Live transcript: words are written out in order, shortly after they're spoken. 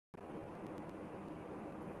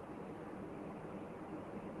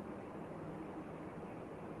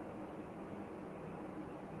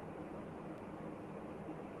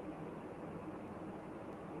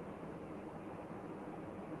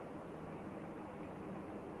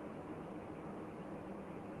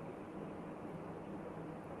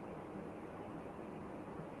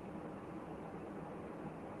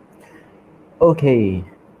Okay,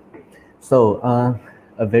 so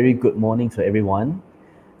a very good morning to everyone.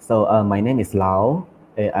 My name is Lau.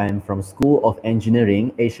 I am from School of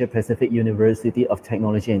Engineering, Asia Pacific University of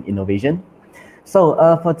Technology and Innovation.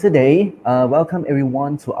 For today, welcome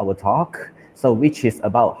everyone to our talk. Which is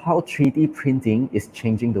about how 3D printing is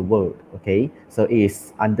changing the world. Okay, so it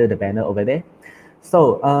is under the banner over there.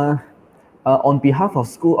 On behalf of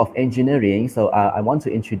School of Engineering, I want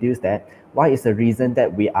to introduce that why is the reason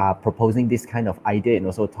that we are proposing this kind of idea and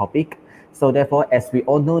also topic. So therefore, as we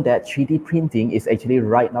all know that 3D printing is actually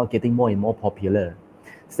right now getting more and more popular.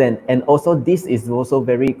 And also this is also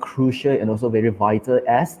very crucial and also very vital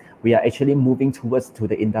as we are actually moving towards to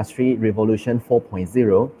the Industry Revolution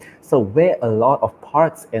 4.0. So where a lot of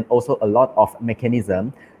parts and also a lot of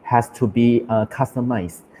mechanism has to be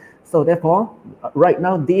customized. So therefore, right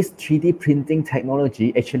now, this 3D printing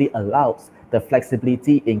technology actually allows the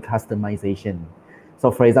flexibility in customization.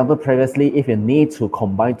 So for example, previously, if you need to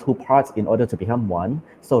combine two parts in order to become one,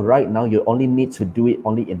 so right now you only need to do it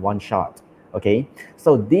only in one shot. Okay,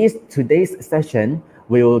 so today's session,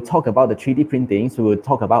 we will talk about the 3D printing. So we will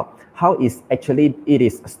talk about how it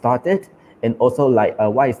is started, and also like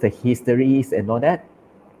what is the histories and all that.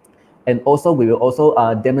 And also we will also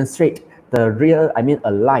demonstrate the real,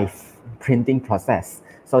 a live printing process.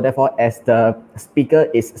 So therefore, as the speaker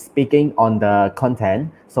is speaking on the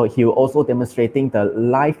content, so he will also demonstrating the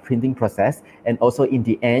live printing process. And also in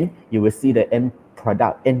the end, you will see the end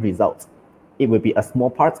product, end result. It will be a small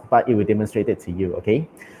part, but it will demonstrate it to you, okay?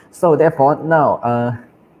 So therefore, now,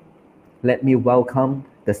 let me welcome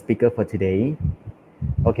the speaker for today.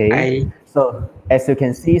 Okay, so as you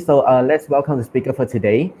can see, let's welcome the speaker for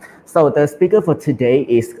today. So the speaker for today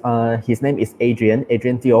is, his name is Adrian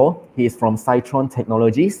Teo. He is from Citron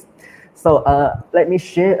Technologies. So let me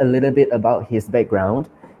share a little bit about his background.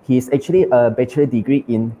 He's actually a bachelor degree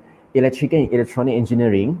in electrical and electronic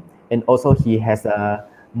engineering, and also he has a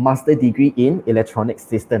master degree in electronic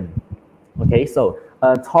system. Okay, so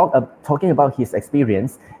talking about his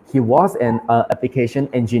experience, he was an application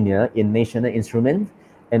engineer in National Instrument,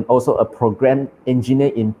 and also a program engineer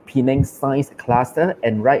in Penang Science Cluster.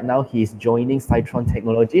 And right now he is joining Citron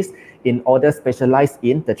Technologies in order specialized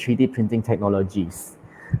in the 3D printing technologies.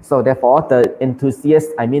 So therefore, the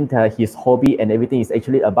enthusiast, his hobby and everything is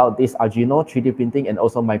actually about this Arduino 3D printing and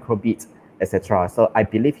also microbit, etc. So I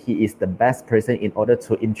believe he is the best person in order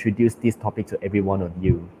to introduce this topic to every one of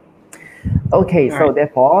you. Okay, so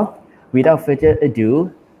therefore, without further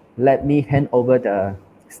ado, let me hand over the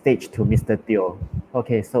stage to Mr. Teo.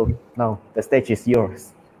 Okay, so now the stage is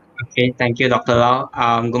yours. Okay, thank you, Dr. Lau.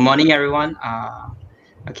 Good morning, everyone.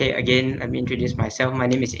 Okay, again, let me introduce myself. My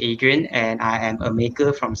name is Adrian, and I am a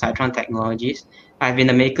maker from Citron Technologies. I've been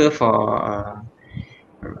a maker for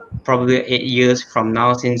probably 8 years from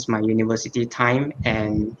now since my university time.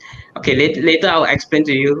 And okay, later I'll explain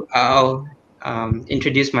to you. I'll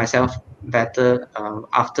introduce myself better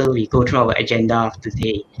after we go through our agenda of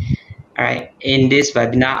today. All right, in this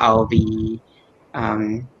webinar, I'll be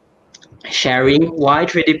sharing why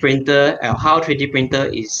 3D printer, how 3D printer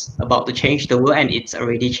is about to change the world, and it's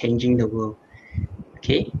already changing the world.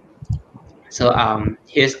 Okay, so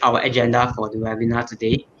here's our agenda for the webinar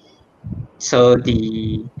today. So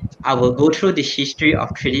I will go through the history of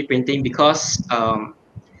 3D printing because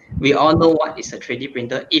we all know what is a 3D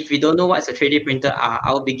printer. If we don't know what is a 3D printer,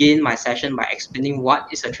 I'll begin my session by explaining what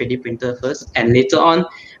is a 3D printer first, and later on,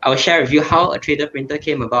 I'll share with you how a 3D printer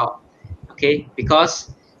came about. Okay,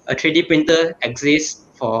 because a 3D printer exists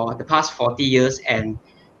for the past 40 years and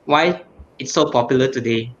why it's so popular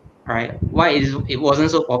today, right? Why it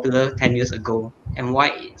wasn't so popular 10 years ago, and why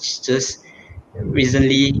it's just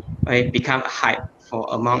recently become a hype for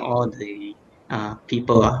among all the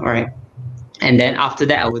people, right? And then after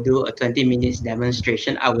that, I will do a 20 minutes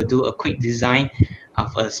demonstration. I will do a quick design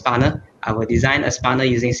of a spanner. I will design a spanner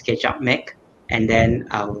using SketchUp Mac, and then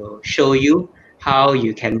I will show you how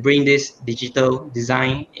you can bring this digital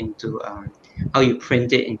design into how you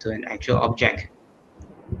print it into an actual object.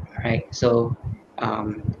 All right, so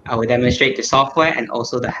I will demonstrate the software and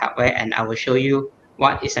also the hardware, and I will show you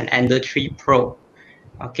what is an Ender 3 Pro.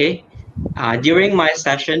 Okay, during my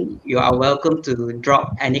session, you are welcome to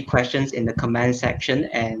drop any questions in the comment section,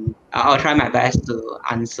 and I'll try my best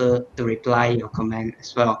to reply your comment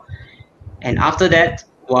as well. And after that,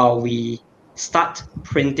 while we start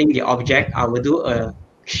printing the object, I will do a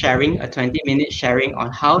 20-minute sharing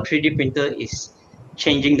on how 3D printer is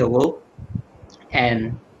changing the world,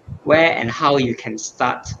 and where and how you can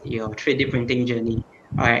start your 3D printing journey.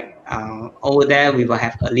 All right, over there, we will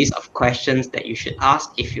have a list of questions that you should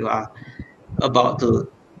ask if you are about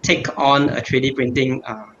to take on a 3D printing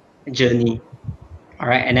journey. All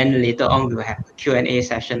right, and then later on we will have a Q&A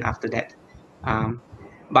session after that.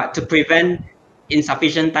 But to prevent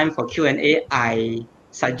insufficient time for Q&A, I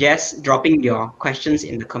suggest dropping your questions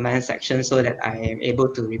in the comment section so that I am able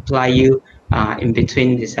to reply you in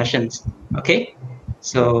between the sessions. Okay,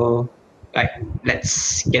 so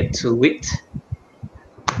let's get to it.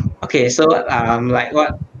 Okay, so like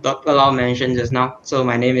what Dr. Lau mentioned just now, so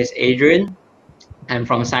my name is Adrian. I'm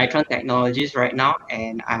from Cytron Technologies right now,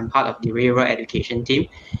 and I'm part of the real world education team.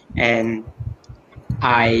 And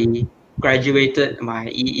I graduated my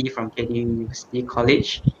EE from KD University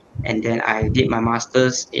College, and then I did my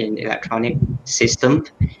master's in electronic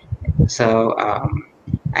systems. So,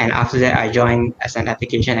 and after that, I joined as an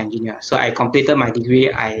application engineer. So I completed my degree.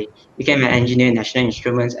 I became an engineer in National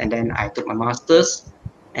Instruments, and then I took my master's.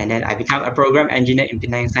 And then I became a program engineer in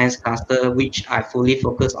Penang Science Cluster, which I fully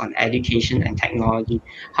focus on education and technology,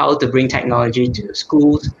 how to bring technology to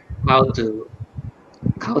schools, how to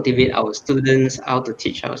cultivate our students, how to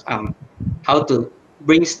teach us, how to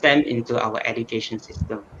bring STEM into our education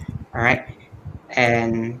system. All right.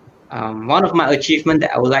 And one of my achievements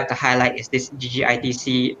that I would like to highlight is this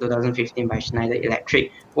GGITC 2015 by Schneider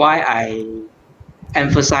Electric. Why I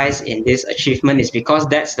emphasize in this achievement is because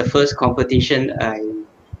that's the first competition I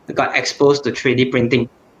got exposed to 3D printing.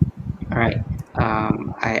 All right.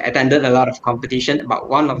 I attended a lot of competition, but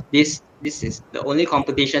one of this is the only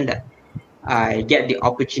competition that I get the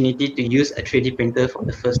opportunity to use a 3D printer for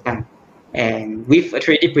the first time. And with a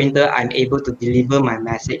 3D printer, I'm able to deliver my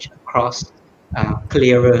message across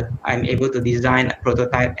clearer. I'm able to design a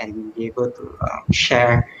prototype and be able to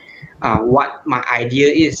share what my idea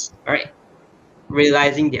is, right?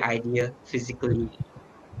 Realizing the idea physically.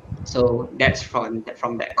 So that's from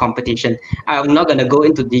that competition. I'm not going to go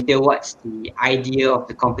into detail what's the idea of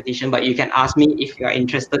the competition, but you can ask me if you are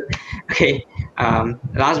interested. Okay.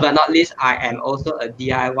 Last but not least, I am also a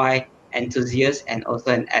DIY enthusiast and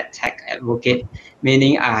also an EdTech advocate,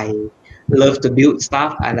 meaning I love to build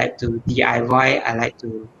stuff. I like to DIY. I like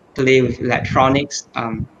to play with electronics.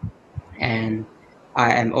 And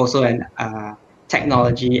I am also an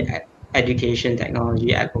education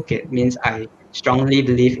technology advocate, means I strongly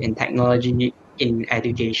believe in technology in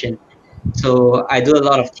education. So I do a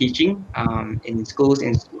lot of teaching in schools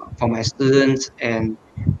for my students, and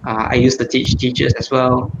I used to teach teachers as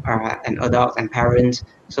well, and adults and parents.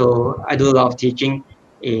 So I do a lot of teaching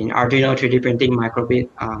in Arduino, 3D printing, microbit,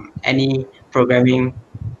 any programming,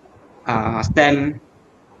 STEM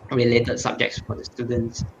related subjects for the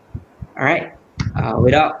students. All right.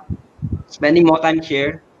 Without spending more time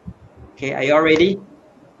here, okay, are you all ready?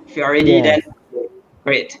 If you're ready, Yes. then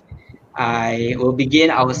great. I will begin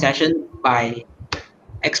our session by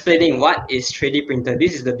explaining what is 3D printer.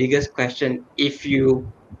 This is the biggest question. If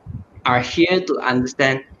you are here to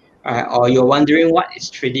understand or you're wondering what is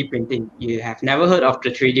 3D printing, you have never heard of the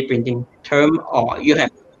 3D printing term, or you're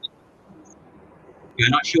not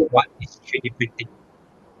sure what is 3D printing.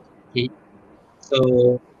 Okay,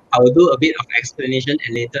 so I will do a bit of explanation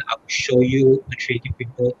and later I will show you a 3D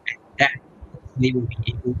printer, and that hopefully will be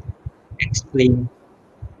able to explain,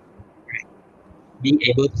 right? Being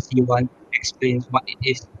able to see one explains what it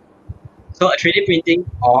is. So a 3D printing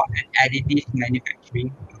or an additive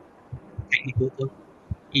manufacturing technical term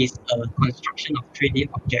is a construction of 3D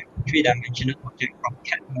object, three-dimensional object from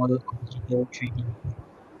CAD model of digital 3D.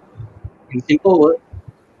 In simple words,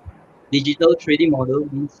 digital 3D model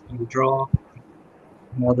means you draw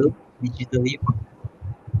model digitally on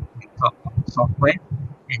top of software,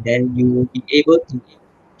 and then you will be able to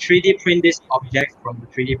 3D print this object from the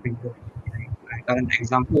 3D printer. I got an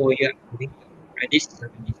example over here. This is a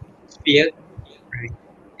sphere, right?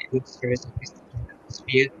 It looks very sophisticated.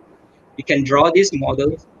 Sphere. You can draw this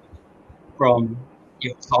model from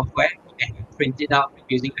your software and print it out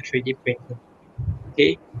using a 3D printer.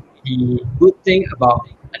 Okay. The good thing about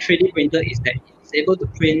a 3D printer is that it's able to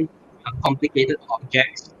print complicated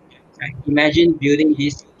objects. Right? Imagine building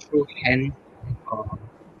this through hand.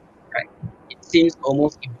 Right? It seems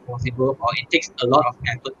almost impossible, or it takes a lot of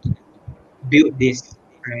effort to build this.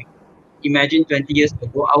 Right? Imagine 20 years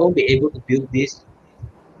ago, I won't be able to build this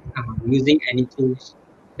using any tools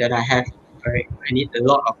that I have. Right? I need a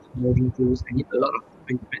lot of molding tools. I need a lot of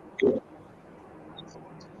printing tools.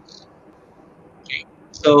 Okay,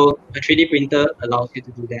 so a 3D printer allows you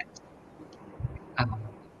to do that.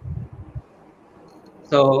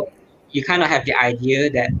 So you kind of have the idea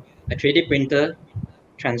that a 3D printer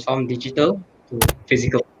transforms digital to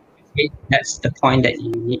physical. Okay, that's the point that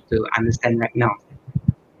you need to understand right now.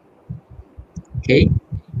 Okay,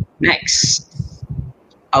 next,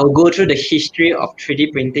 I'll go through the history of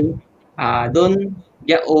 3D printing. Don't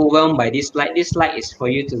get overwhelmed by this slide is for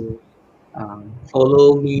you to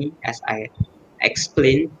follow me as I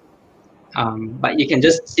explain. But you can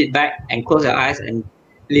just sit back and close your eyes and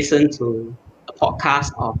listen to a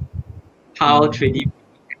podcast of how 3D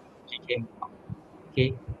technology came about.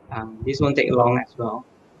 Okay, this won't take long as well.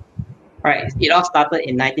 All right, it all started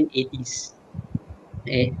in 1980s.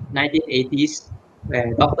 1980s,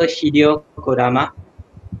 where Dr. Shigeo Kodama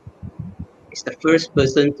is the first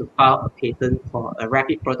person to file a patent for a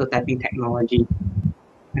rapid prototyping technology.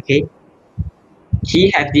 Okay, he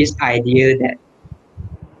had this idea that,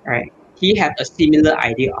 right, he had a similar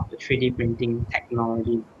idea of the 3D printing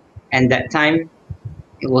technology, and that time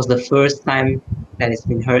it was the first time that it's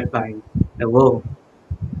been heard by the world.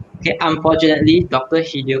 Okay, unfortunately, Dr.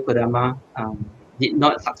 Hideo Kodama did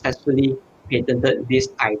not successfully patented this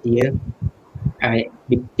idea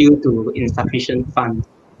due to insufficient funds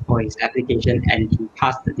for his application, and he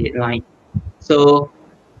passed the deadline. So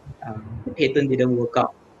the patent didn't work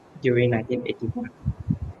out during 1981.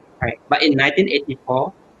 Right, but in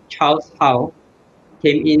 1984, Charles Howe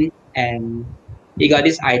came in and he got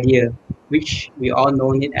this idea, which we all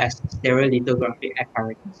know it as stereolithographic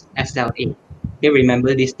apparatus, SLA. You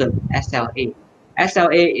remember this term, SLA.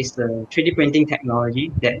 SLA is the 3D printing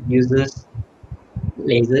technology that uses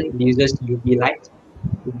laser, it uses UV light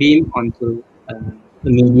to beam onto a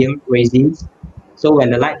medium resins. So when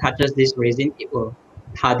the light touches this resin, it will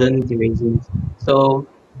harden the resins. So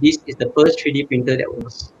this is the first 3D printer that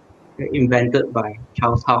was invented by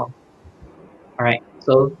Charles Howe. All right,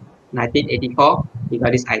 so 1984, he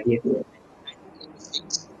got this idea.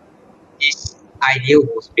 1986, this idea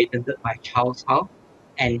was patented by Charles Howe,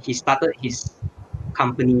 and he started his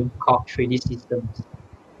company called 3D Systems.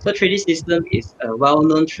 So 3D System is a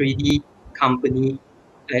well-known 3D company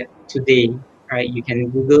today. Right, you can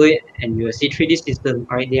Google it and you will see 3D System.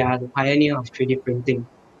 Right, they are the pioneer of 3D printing.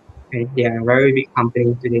 Right, they are a very big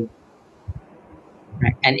company today.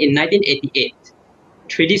 Right, and in 1988,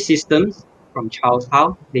 3D Systems from Charles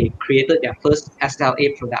Howe, they created their first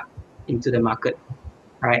SLA product into the market.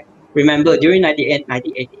 Right. Remember, during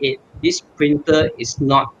 1988, this printer is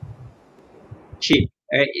not cheap.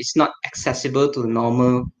 Right? It's not accessible to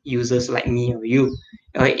normal users like me or you.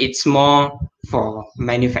 Right? It's more for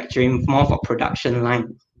manufacturing, more for production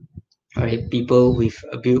line. Right? People with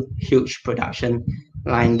a huge production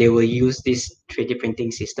line, they will use this 3D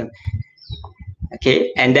printing system.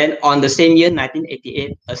 Okay, and then on the same year,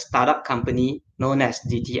 1988, a startup company known as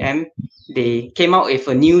DTM, they came out with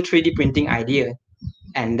a new 3D printing idea,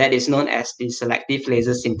 and that is known as the selective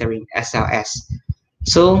laser sintering, SLS.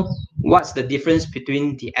 So what's the difference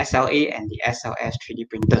between the SLA and the SLS 3D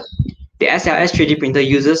printer? The SLS 3D printer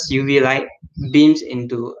uses UV light beams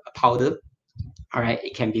into a powder. All right,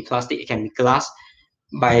 it can be plastic, it can be glass.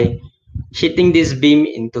 By hitting this beam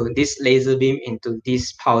into this laser beam into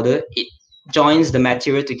this powder, it joins the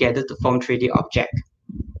material together to form 3D object.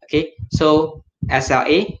 Okay, so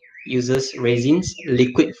SLA uses resins,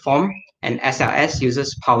 liquid form, and SLS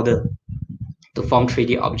uses powder to form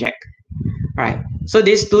 3D object. Right, so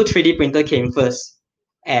these two 3D printer came first,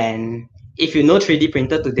 and if you know 3D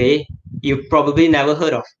printer today, you probably never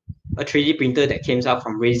heard of a 3D printer that came out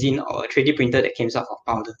from resin or a 3D printer that came out of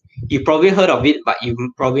powder. You probably heard of it, but you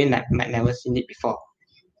probably never seen it before.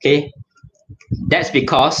 Okay, that's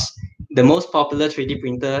because the most popular 3D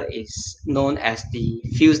printer is known as the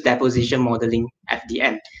Fused Deposition Modeling,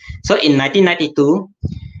 FDM. So in 1992,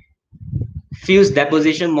 Fused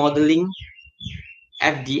Deposition Modeling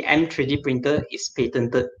FDM 3D printer is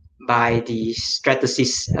patented by the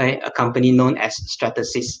Stratasys, a company known as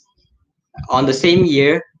Stratasys. On the same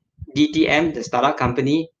year, DTM, the startup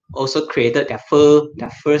company, also created their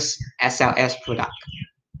first SLS product.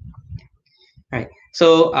 Right.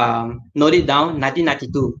 So note it down,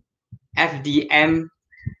 1992, FDM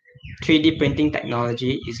 3D printing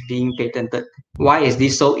technology is being patented. Why is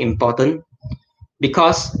this so important?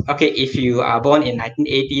 Because, okay, if you are born in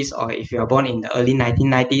 1980s or if you are born in the early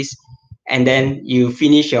 1990s, and then you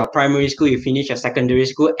finish your primary school, you finish your secondary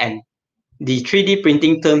school, and the 3D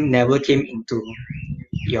printing term never came into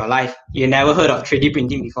your life. You never heard of 3D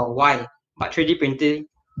printing before. Why? But 3D printing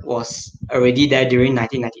was already there during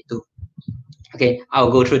 1992. Okay,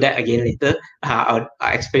 I'll go through that again later. I'll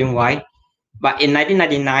explain why. But in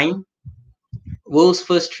 1999, world's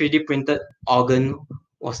first 3D printed organ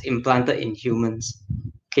was implanted in humans.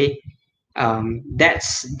 Okay,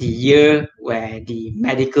 that's the year where the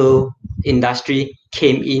medical industry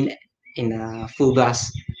came in a full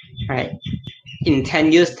blast, right? In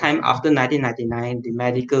 10 years time after 1999, the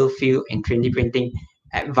medical field in 3D printing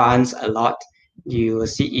advanced a lot. You will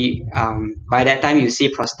see by that time you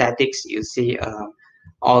see prosthetics, you see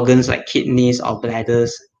organs like kidneys or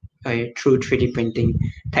bladders through 3D printing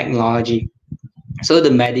technology. So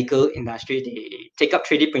the medical industry, they take up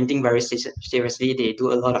 3D printing very seriously. They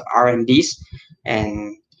do a lot of R&Ds,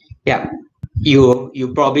 and yeah,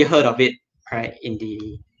 you probably heard of it, right? In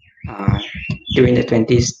the during the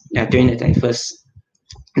 20s, during the 21st,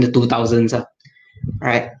 the 2000s,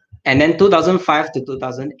 right? And then 2005 to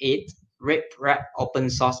 2008, RepRap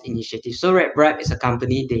Open Source Initiative. So RepRap is a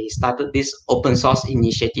company. They started this open source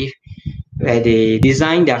initiative where they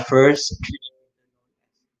designed their first.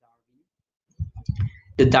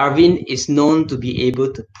 The Darwin is known to be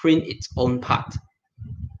able to print its own part.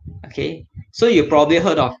 Okay, so you probably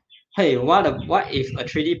heard of, hey, what if a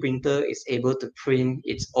 3D printer is able to print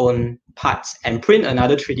its own parts and print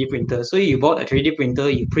another 3D printer? So you bought a 3D printer,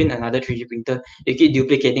 you print another 3D printer, you keep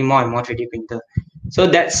duplicating more and more 3D printer. So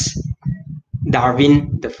that's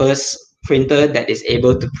Darwin, the first printer that is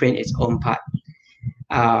able to print its own part.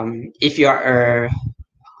 If you are a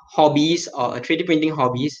hobbies or a 3D printing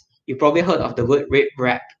hobbies, you probably heard of the word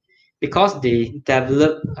RepRap, because they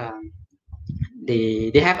develop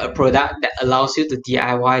they have a product that allows you to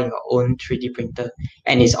DIY your own 3D printer,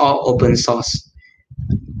 and it's all open source.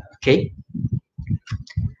 Okay.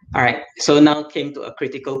 All right. So now came to a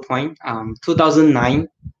critical point. 2009,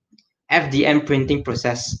 FDM printing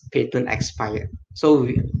process patent expired. So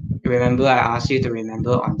remember, I asked you to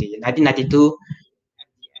remember on the 1992.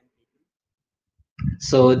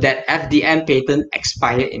 So that FDM patent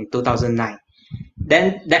expired in 2009.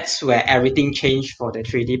 Then that's where everything changed for the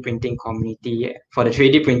 3D printing community, for the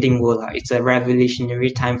 3D printing world. It's a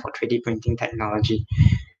revolutionary time for 3D printing technology.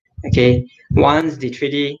 Okay, once the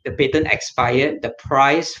patent expired, the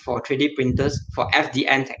price for 3D printers for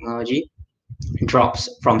FDM technology drops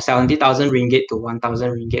from 70,000 ringgit to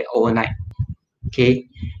 1,000 ringgit overnight. Okay,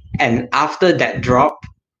 and after that drop,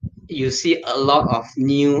 you see a lot of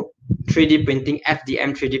new 3D printing,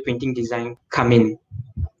 FDM 3D printing design come in.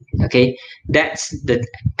 Okay, that's the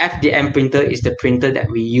FDM printer is the printer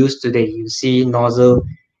that we use today. You see nozzle,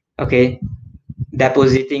 okay,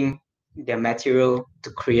 depositing the material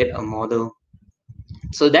to create a model.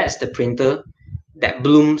 So that's the printer that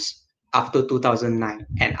blooms after 2009.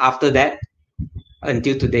 And after that,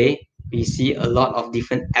 until today, we see a lot of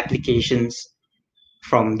different applications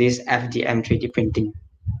from this FDM 3D printing.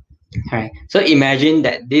 All right, so imagine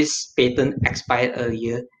that this patent expired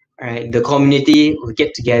earlier. Right, the community will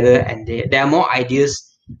get together, and there are more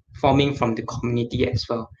ideas forming from the community as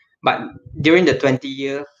well. But during the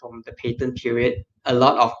 20-year from the patent period, a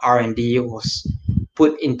lot of R&D was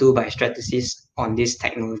put into by Stratasys on this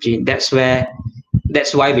technology. That's why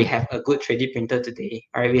we have a good 3D printer today.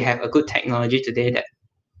 All right, we have a good technology today that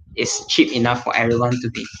is cheap enough for everyone to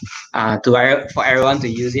be for everyone to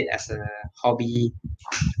use it as a hobby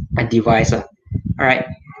device. All right.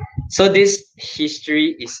 So this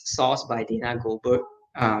history is sourced by Dana Goldberg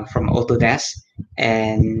from Autodesk,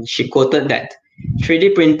 and she quoted that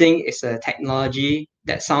 3D printing is a technology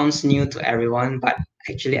that sounds new to everyone, but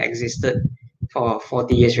actually existed for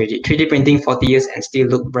 40 years already. 3D printing 40 years and still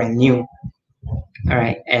look brand new. All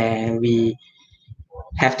right, and we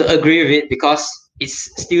have to agree with it because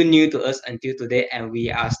it's still new to us until today, and we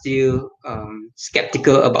are still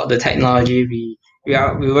skeptical about the technology. We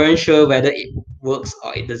weren't sure whether it works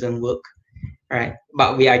or it doesn't work, right?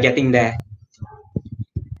 But we are getting there.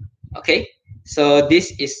 Okay, so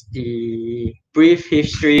this is the brief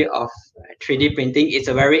history of 3D printing. It's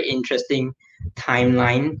a very interesting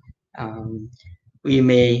timeline. We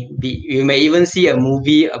may even see a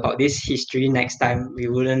movie about this history next time. We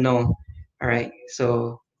wouldn't know. All right,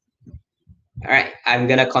 so all right, I'm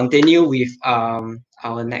gonna continue with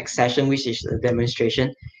our next session, which is the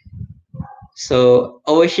demonstration. So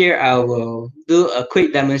over here, I will do a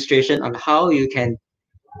quick demonstration on how you can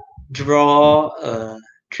draw a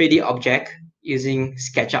 3D object using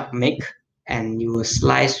SketchUp Make, and you will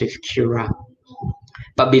slice with Cura.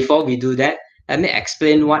 But before we do that, let me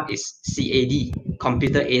explain what is CAD,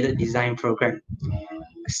 Computer Aided Design Program.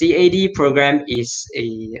 CAD program is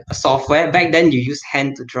a software. Back then, you use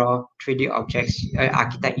hand to draw 3D objects.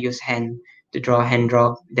 Architect use hand to hand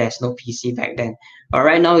draw. There's no PC back then. But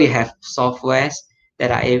right now, you have softwares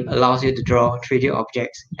that allows you to draw 3D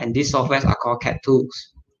objects, and these softwares are called CAD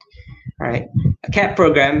tools. All right, a CAD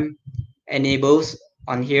program enables,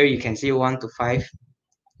 on here you can see 1 to 5,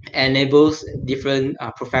 enables different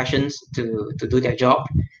professions to do their job.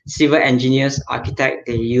 Civil engineers, architect,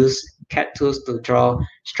 they use CAD tools to draw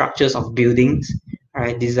structures of buildings,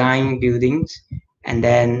 right? Design buildings, and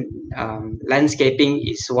then landscaping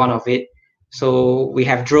is one of it. So we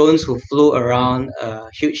have drones who flew around a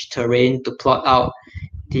huge terrain to plot out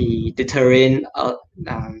the terrain,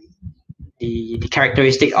 the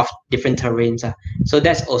characteristic of different terrains. So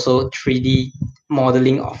that's also 3D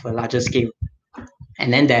modeling of a larger scale.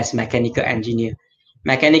 And then there's mechanical engineer.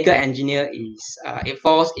 Mechanical engineer is it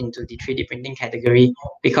falls into the 3D printing category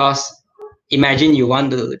because imagine you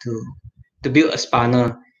want to build a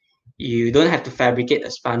spanner. You don't have to fabricate a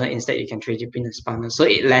spanner. Instead, you can 3D print a spanner. So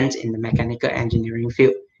it lands in the mechanical engineering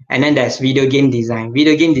field. And then there's video game design.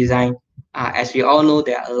 Video game design, as we all know,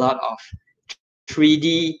 there are a lot of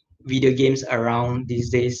 3D video games around these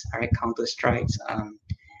days, right? Counter-Strikes,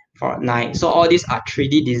 Fortnite. So all these are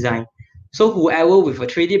 3D design. So whoever with a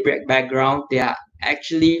 3D background, they are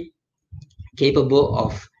actually capable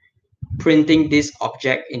of printing this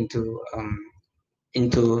object into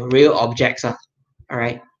real objects. All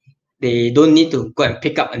right. They don't need to go and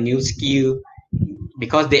pick up a new skill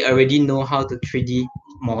because they already know how to 3D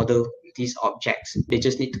model these objects. They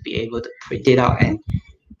just need to be able to print it out and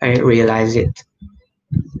realize it.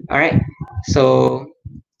 All right. So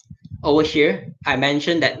over here, I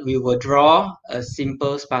mentioned that we will draw a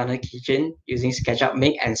simple spanner keychain using SketchUp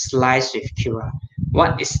Make and slice with Cura.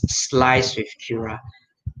 What is slice with Cura?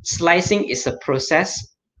 Slicing is a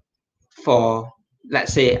process for,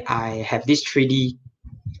 let's say, I have this 3D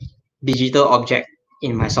digital object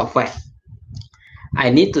in my software. I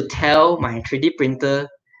need to tell my 3D printer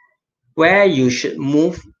where you should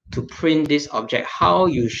move to print this object, how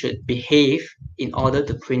you should behave in order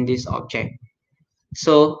to print this object.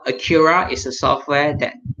 So Cura is a software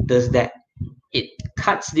that does that. It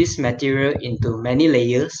cuts this material into many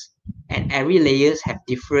layers, and every layers have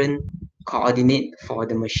different coordinate for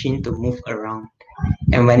the machine to move around.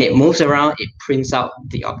 And when it moves around, it prints out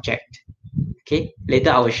the object. Okay,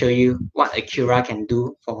 later I will show you what Cura can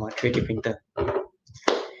do for a 3D printer.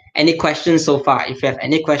 Any questions so far? If you have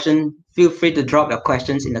any question, feel free to drop your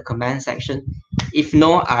questions in the comment section. If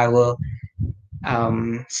not, I will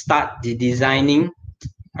start the designing.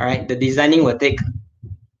 All right, the designing will take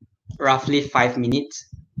roughly 5 minutes.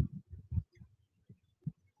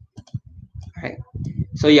 All right,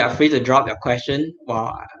 so you are free to drop your question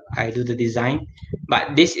while I do the design.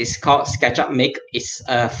 But this is called SketchUp Make. It's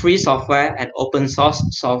a free software and open source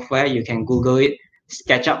software. You can Google it,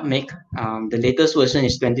 SketchUp Make. The latest version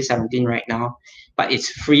is 2017 right now, but it's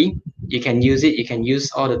free. You can use it. You can use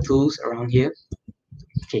all the tools around here.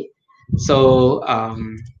 Okay, so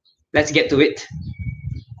let's get to it.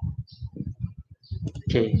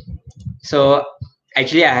 Okay, so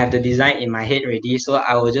actually I have the design in my head ready, so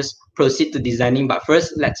I will just proceed to designing. But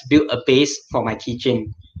first, let's build a base for my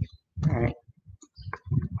keychain. All right.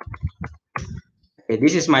 Okay,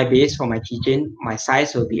 this is my base for my keychain. My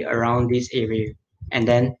size will be around this area. And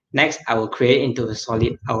then next, I will create into a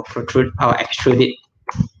solid. I will extrude it.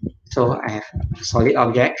 So I have a solid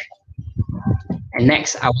object. And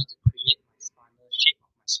next, I want to create my spanner, shape of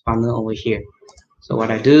my spanner over here. So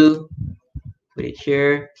what I do, put it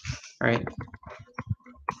here, right?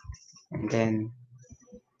 And then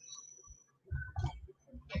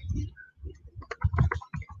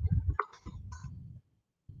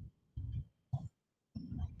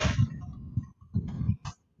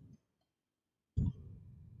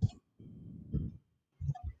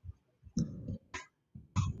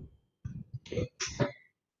okay.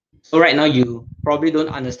 So right now you probably don't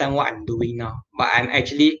understand what I'm doing now, but I'm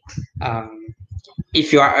actually,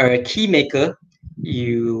 if you are a key maker,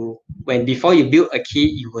 before you build a key,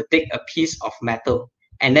 you will take a piece of metal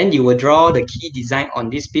and then you will draw the key design on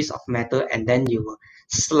this piece of metal, and then you will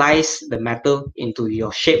slice the metal into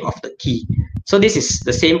your shape of the key. So this is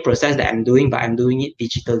the same process that I'm doing, but I'm doing it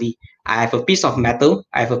digitally. I have a piece of metal,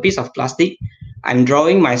 I have a piece of plastic, I'm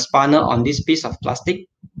drawing my spanner on this piece of plastic,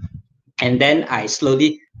 and then I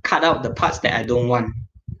slowly cut out the parts that I don't want.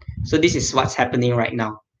 So this is what's happening right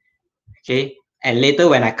now. Okay, and later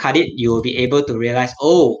when I cut it, you will be able to realize,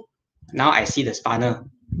 oh, now I see the spanner.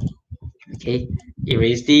 Okay,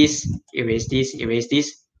 erase this, erase this, erase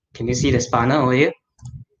this. Can you see the spanner over here?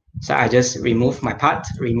 So I just remove my part,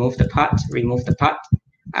 remove the part, remove the part.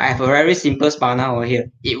 I have a very simple spanner over here.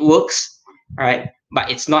 It works, all right, but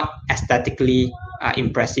it's not aesthetically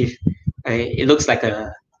impressive. It looks like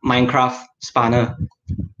a Minecraft spanner.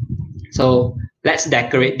 So let's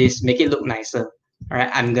decorate this, make it look nicer. All right,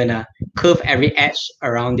 I'm gonna curve every edge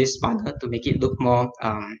around this spanner to make it look more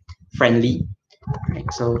friendly. All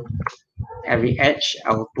right, so every edge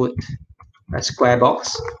I will put a square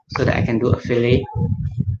box so that I can do a fillet.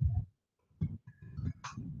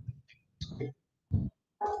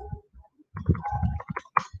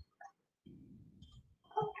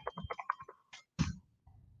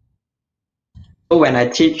 So when I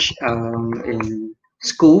teach in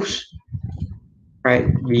schools, right?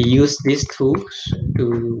 We use these tools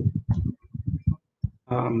to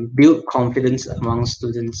build confidence among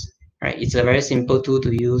students, right? It's a very simple tool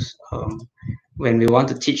to use. When we want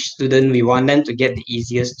to teach students, we want them to get the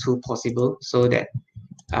easiest tool possible so that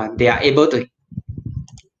they are able to,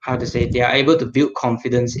 they are able to build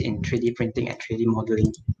confidence in 3D printing and 3D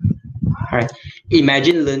modeling. All right.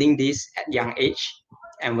 Imagine learning this at young age,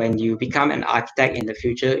 and when you become an architect in the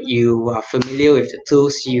future, you are familiar with the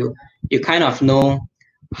tools. You kind of know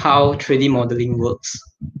how 3D modeling works.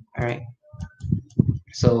 All right.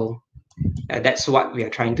 So that's what we are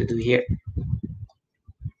trying to do here.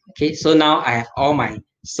 Okay. So now I have all my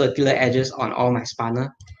circular edges on all my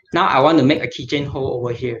spanner. Now I want to make a keychain hole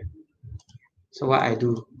over here. So what I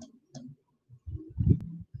do,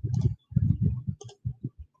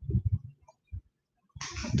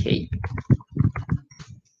 okay.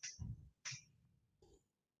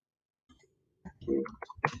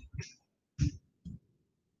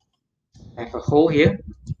 I have a hole here.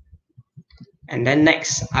 And then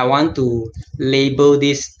next, I want to label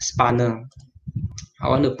this spanner. I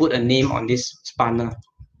want to put a name on this spanner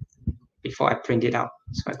before I print it out.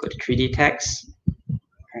 So I go to 3D text.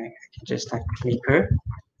 I can just type maker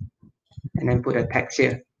and then put a text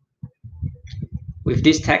here. With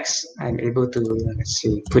this text, I'm able to, let's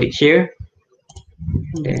see, put it here.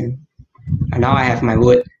 And now I have my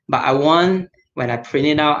word. But I want, when I print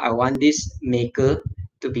it out, I want this maker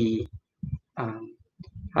to be,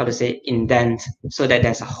 indent, so that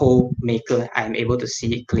there's a whole maker. I'm able to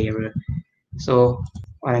see it clearer. So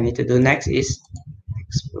what I need to do next is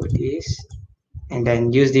export this and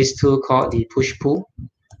then use this tool called the push pull.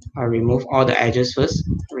 I'll remove all the edges first.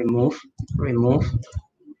 Remove, remove,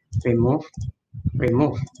 remove,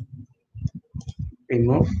 remove,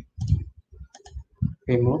 remove,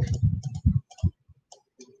 remove.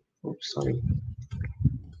 Oops, sorry.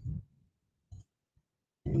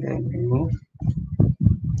 And then remove.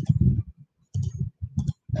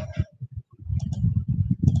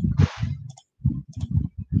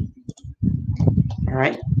 All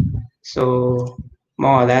right. So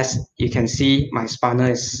more or less, you can see my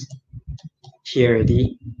spanner is here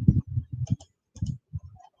already.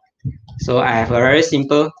 So I have a very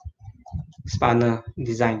simple spanner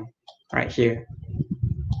design right here.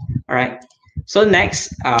 All right. So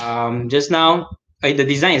next, just now, the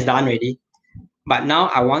design is done already. But now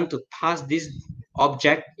I want to pass this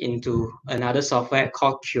object into another software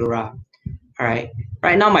called Cura. All right.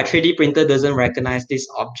 Right now, my 3D printer doesn't recognize this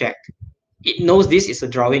object. It knows this is a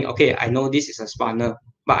drawing. Okay, I know this is a spanner,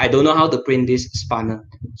 but I don't know how to print this spanner.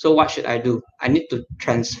 So what should I do? I need to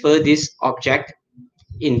transfer this object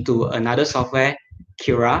into another software,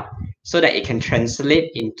 Cura, so that it can translate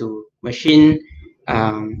into machine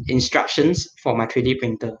instructions for my 3D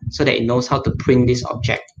printer, so that it knows how to print this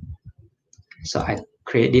object. So I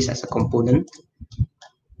create this as a component,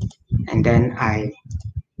 and then I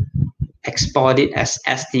export it as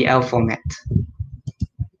STL format.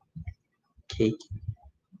 Okay,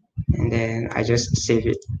 and then I just save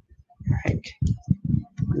it. Right,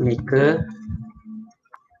 maker.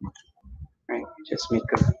 Right, just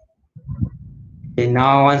maker. Okay,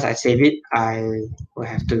 now once I save it, I will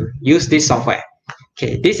have to use this software.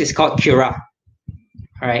 Okay, this is called Cura.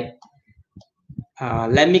 All right.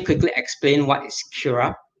 Let me quickly explain what is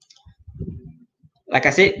Cura. Like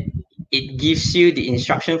I said, it gives you the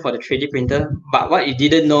instruction for the 3D printer, but what you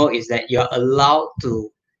didn't know is that you're allowed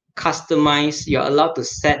to customize, you're allowed to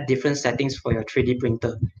set different settings for your 3D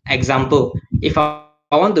printer. Example, if I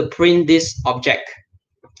want to print this object,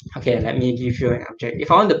 okay, let me give you an object.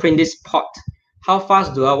 If I want to print this pot, how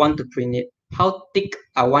fast do I want to print it? How thick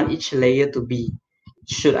I want each layer to be?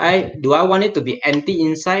 Do I want it to be empty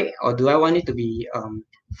inside, or do I want it to be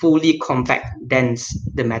fully compact, dense,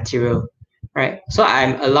 the material? Right, so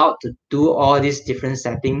I'm allowed to do all these different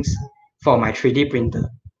settings for my 3D printer.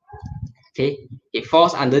 Okay, it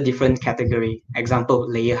falls under different category.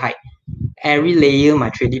 Example, layer height. Every layer my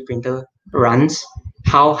 3D printer runs,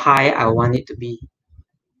 how high I want it to be.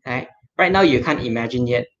 Right now you can't imagine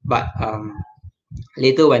yet, but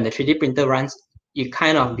later when the 3D printer runs, you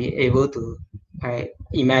kind of be able to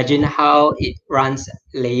imagine how it runs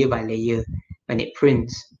layer by layer when it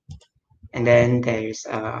prints. And then there's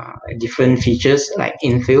different features like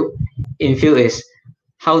infill. Infill is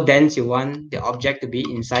how dense you want the object to be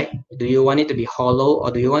inside. Do you want it to be hollow,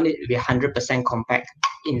 or do you want it to be 100% compact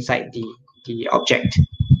inside the object?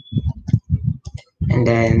 And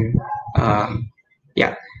then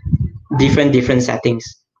different settings.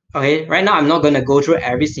 Okay, right now I'm not going to go through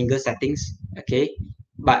every single settings. Okay,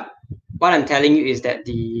 but what I'm telling you is that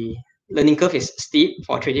the learning curve is steep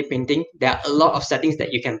for 3D printing. There are a lot of settings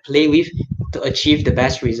that you can play with to achieve the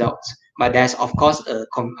best results. But there's of course a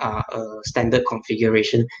standard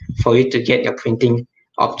configuration for you to get your printing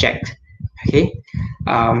object. Okay,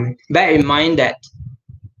 bear in mind that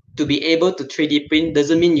to be able to 3D print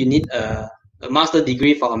doesn't mean you need a master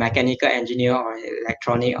degree for a mechanical engineer or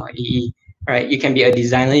electronic or EE. Right? You can be a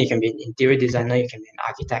designer, you can be an interior designer, you can be an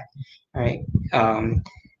architect. Right?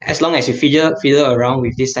 As long as you fiddle around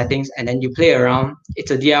with these settings and then you play around, it's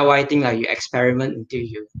a DIY thing, like you experiment until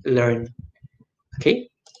you learn. Okay,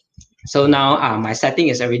 so now my setting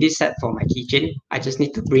is already set for my keychain. I just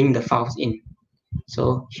need to bring the files in.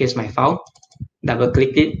 So here's my file, double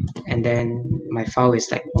click it, and then my file is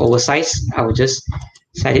like oversized. I will just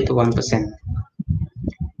set it to 1%.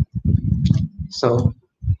 So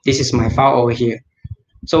this is my file over here.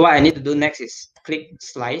 So what I need to do next is click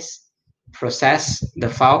slice, process the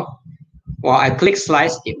file. While I click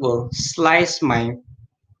slice, it will slice my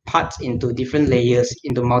parts into different layers,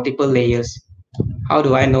 into multiple layers. How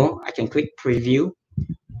do I know? I can click preview.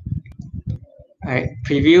 All right,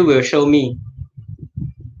 preview will show me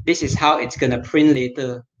this is how it's gonna print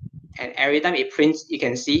later. And every time it prints, you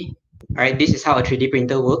can see, all right, this is how a 3D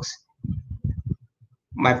printer works.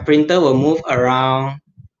 My printer will move around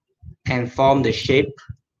and form the shape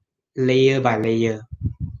layer by layer.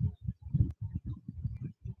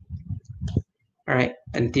 All right,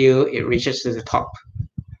 until it reaches to the top.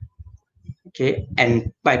 Okay,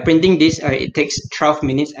 and by printing this, it takes 12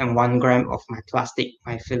 minutes and 1 gram of my plastic,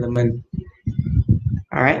 my filament.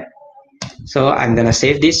 All right, so I'm gonna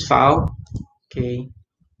save this file. Okay,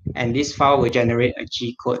 and this file will generate a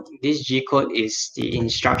G code. This G code is the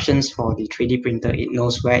instructions for the 3D printer. It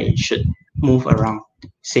knows where it should move around.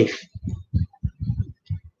 Save.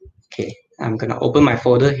 Okay, I'm gonna open my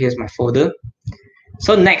folder. Here's my folder.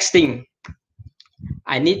 So next thing,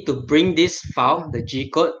 I need to bring this file, the G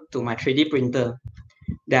code, to my 3D printer.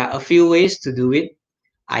 There are a few ways to do it.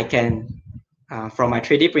 I can, from my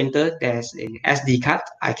 3D printer, there's a SD card.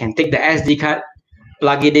 I can take the SD card,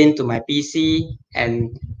 plug it into my PC,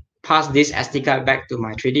 and pass this SD card back to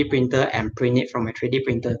my 3D printer and print it from my 3D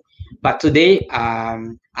printer. But today,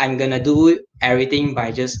 I'm gonna do everything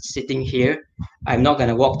by just sitting here. I'm not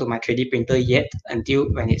gonna walk to my 3D printer yet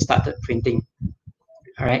until when it started printing.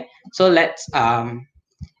 All right, so let's,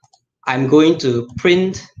 I'm going to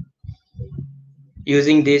print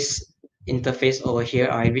using this interface over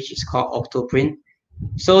here, which is called Octoprint.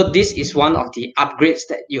 So this is one of the upgrades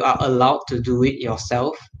that you are allowed to do it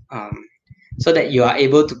yourself, so that you are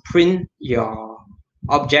able to print your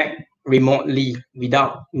object remotely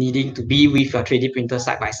without needing to be with your 3D printer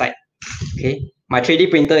side by side. Okay, my 3D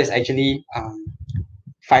printer is actually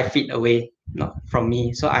 5 feet away from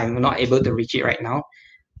me, so I'm not able to reach it right now.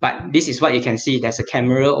 But this is what you can see. There's a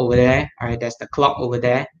camera over there. All right, there's the clock over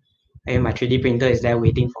there. And my 3D printer is there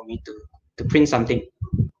waiting for me to print something.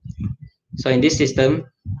 So in this system,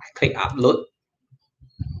 I click upload.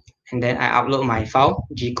 And then I upload my file,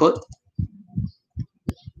 G-code.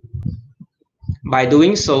 By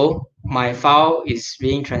doing so, my file is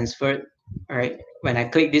being transferred. All right, when I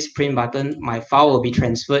click this print button, my file will be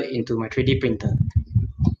transferred into my 3D printer.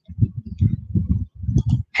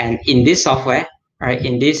 And in this software, right,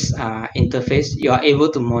 in this interface, you are able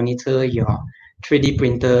to monitor your 3D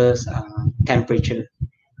printer's temperature,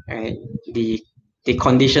 right, the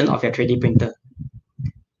condition of your 3D printer.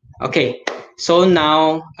 Okay, so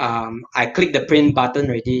now I click the print button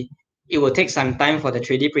already. It will take some time for the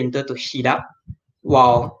 3D printer to heat up.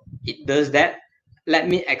 While it does that, let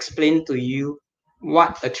me explain to you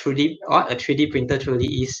what a 3D printer truly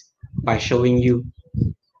is by showing you.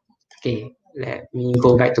 Okay, let me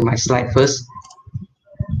go back to my slide first.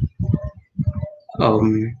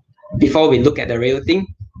 Before we look at the real thing,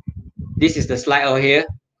 this is the slide over here.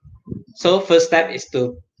 So first step is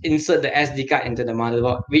to insert the SD card into the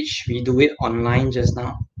motherboard, which we do it online just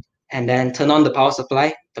now. And then turn on the power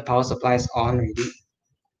supply. The power supply is on already.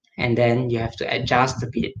 And then you have to adjust the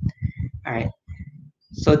bit. All right.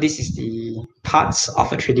 So this is the parts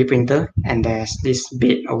of a 3D printer. And there's this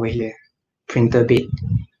bit over here, printer bit.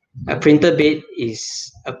 A printer bit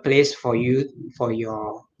is a place for you, for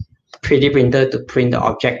your 3D printer to print the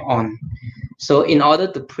object on. So in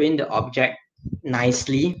order to print the object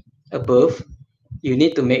nicely above, you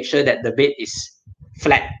need to make sure that the bed is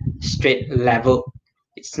flat, straight, level.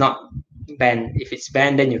 It's not bent. If it's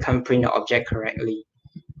bent, then you can't print the object correctly.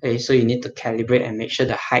 Okay, so you need to calibrate and make sure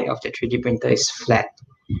the height of the 3D printer is flat.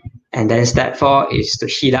 And then step 4 is to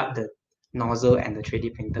heat up the nozzle and the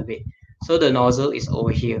 3D printer bed. So the nozzle is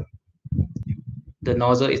over here. The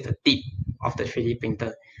nozzle is the tip of the 3D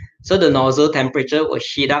printer. So the nozzle temperature will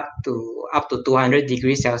heat up to 200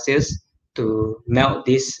 degrees Celsius to melt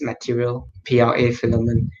this material, PLA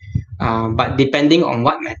filament. But depending on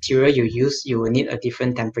what material you use, you will need a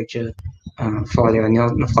different temperature for your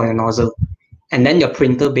nozzle. And then your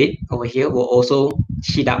printer bed over here will also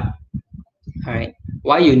heat up. All right.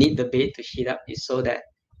 Why you need the bed to heat up is so that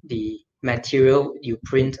the material you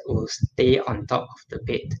print will stay on top of the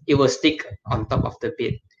bed. It will stick on top of the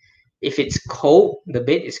bed. If it's cold, the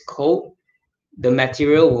bed is cold, the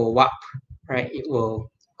material will warp, right? It will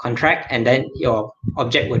contract and then your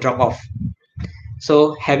object will drop off.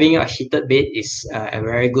 So having a heated bed is a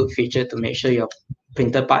very good feature to make sure your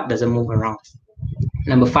printer part doesn't move around.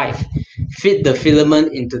 Number 5, fit the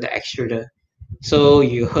filament into the extruder. So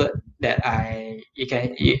you heard that I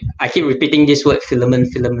keep repeating this word filament.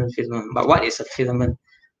 But what is a filament?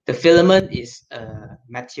 The filament is a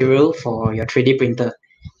material for your 3D printer,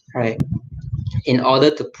 right? In order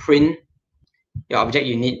to print your object,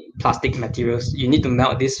 you need plastic materials. You need to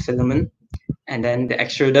melt this filament, and then the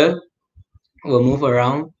extruder will move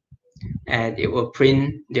around and it will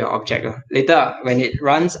print your object. Later, when it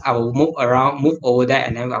runs, I will move over there,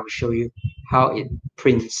 and then I will show you how it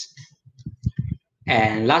prints.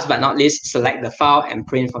 And last but not least, select the file and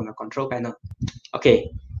print from the control panel. Okay,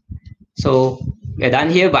 so we're done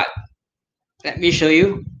here, but let me show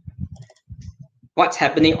you what's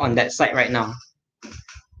happening on that side right now.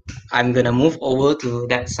 I'm gonna move over to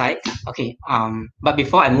that side. Okay, but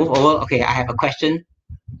before I move over, okay, I have a question.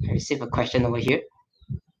 I received a question over here.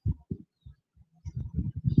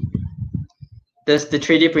 Does the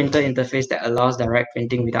 3D printer interface that allows direct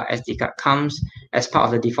printing without SD card comes as part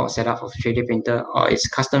of the default setup of 3D printer, or is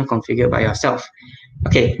custom configured by yourself?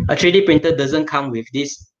 Okay, a 3D printer doesn't come with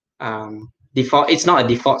this default. It's not a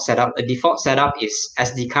default setup. A default setup is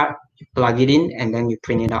SD card, you plug it in, and then you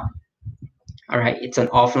print it out. All right, it's an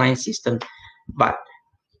offline system, but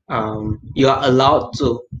you are allowed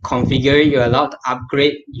to configure, you're allowed to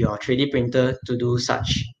upgrade your 3D printer to do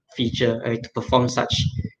such feature, to perform such,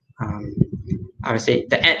 I would say,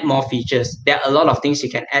 to add more features. There are a lot of things you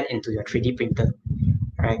can add into your 3D printer,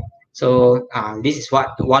 right? So this is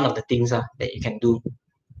one of the things that you can do.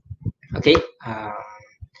 Okay.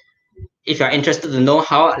 If you're interested to know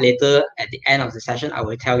how, later at the end of the session, I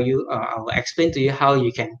will tell you, I will explain to you how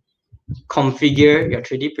you can configure your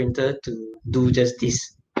 3D printer to do just this.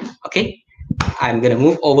 Okay, I'm gonna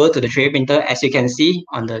move over to the 3D printer. As you can see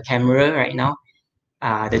on the camera right now,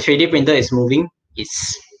 the 3D printer is moving.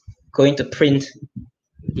 It's going to print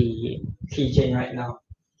the keychain right now.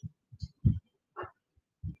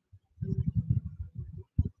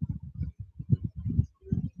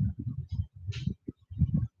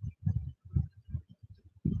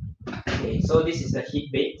 Okay, so this is the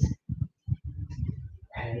heat bed,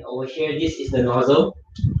 and over here this is the nozzle.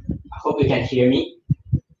 I hope you can hear me.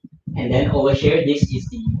 And then over here, this is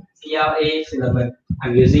the PLA filament.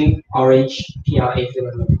 I'm using orange PLA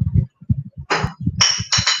filament.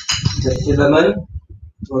 The filament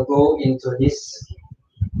will go into this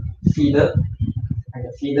feeder, and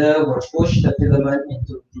the feeder will push the filament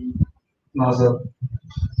into the nozzle.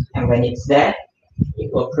 And when it's there, it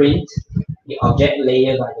will print the object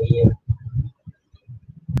layer by layer.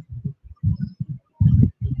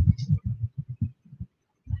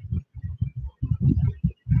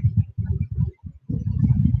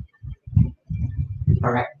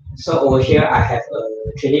 Alright, so over here I have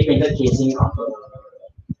a 3D printed casing of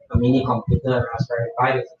a mini computer, Raspberry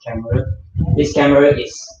Pi with a camera. This camera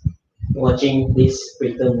is watching this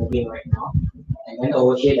printer moving right now. And then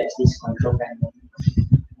over here there's this control panel.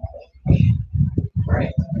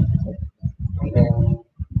 Right? And then,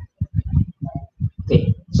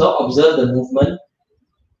 okay, so observe the movement.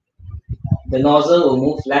 The nozzle will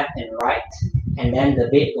move left and right, and then the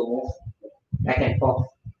bed will move back and forth.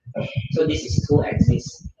 So this is 2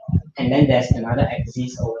 axes, and then there's another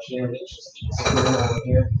axis over here, which is over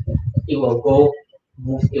here. It will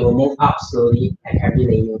move up slowly at every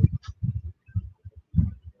layer.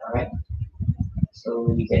 All right.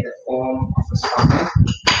 So you get the form of a sparkle.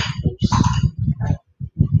 Right.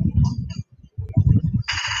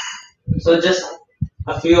 So just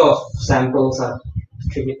a few of samples of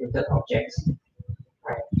 3D printed objects.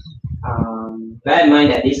 Right. Bear in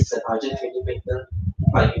mind that this is a budget 3D printer,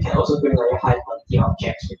 but you can also print very high quality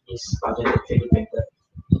objects with this budget 3D printer.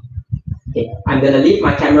 Okay, I'm going to leave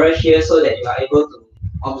my camera here so that you are able to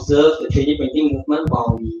observe the 3D printing movement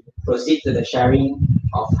while we proceed to the sharing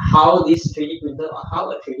of how this 3D printer, or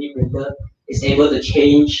how a 3D printer is able to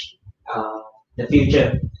change the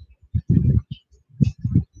future.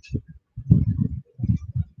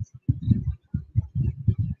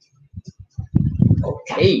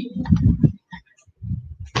 Okay.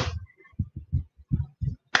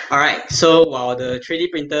 All right, so while the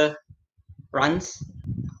 3D printer runs,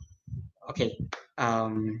 okay,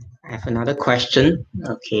 I have another question.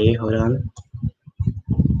 Okay, hold on.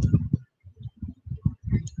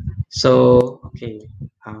 So, okay,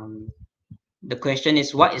 the question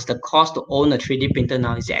is, what is the cost to own a 3D printer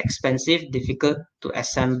now? Is it expensive, difficult to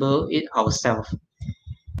assemble it ourselves?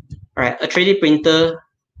 All right, a 3D printer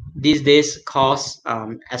these days costs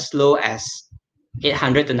as low as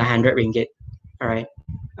 800 to 900 ringgit. All right,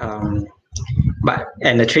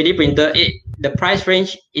 and the 3D printer, the price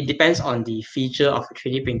range, it depends on the feature of a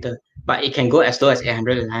 3D printer, but it can go as low as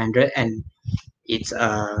 800 to 900, and it's there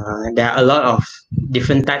are a lot of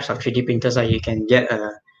different types of 3D printers. So you can get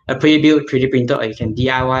a pre-built 3D printer, or you can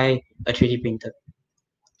DIY a 3D printer.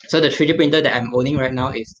 So the 3D printer that I'm owning right now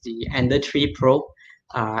is the Ender 3 Pro.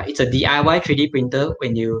 It's a DIY 3D printer.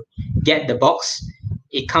 When you get the box,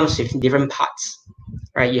 it comes with different parts,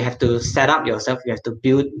 right? You have to set up yourself. You have to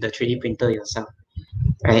build the 3D printer yourself,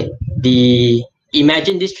 right?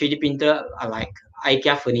 Imagine this 3D printer are like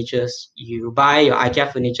IKEA furnitures. You buy your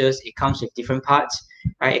IKEA furnitures, it comes with different parts,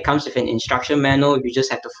 right? It comes with an instruction manual. You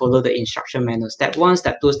just have to follow the instruction manual. Step 1,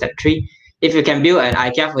 step 2, step 3. If you can build an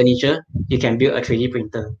IKEA furniture, you can build a 3D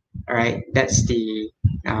printer, all right? That's the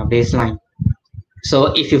baseline.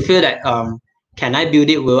 So if you feel that, can I build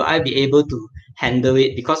it? Will I be able to handle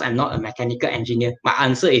it? Because I'm not a mechanical engineer. My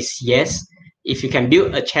answer is yes. If you can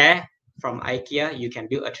build a chair from IKEA, you can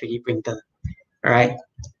build a 3D printer, all right?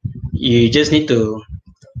 You just need to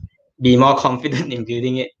be more confident in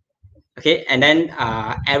building it. Okay, and then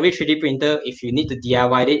every 3D printer, if you need to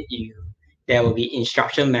DIY it, there will be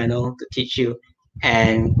instruction manual to teach you.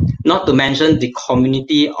 And not to mention, the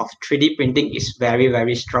community of 3D printing is very,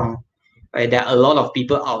 very strong. Right? There are a lot of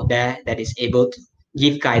people out there that is able to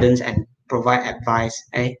give guidance and provide advice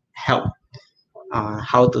and help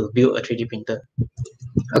how to build a 3D printer.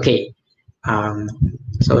 Okay,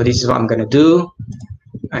 so this is what I'm gonna do.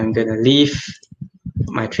 I'm gonna leave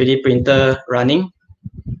my 3D printer running.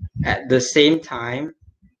 At the same time,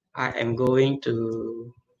 I am going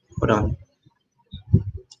to, hold on.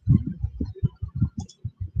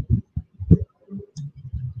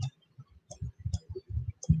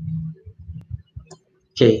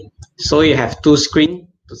 Okay, so you have two screens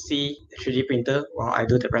to see the 3D printer while I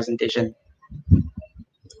do the presentation.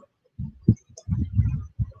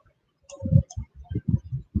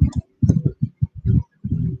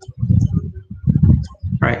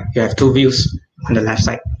 Right, you have two views on the left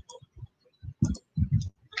side.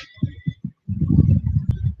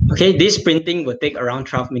 Okay, this printing will take around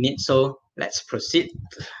 12 minutes, so let's proceed.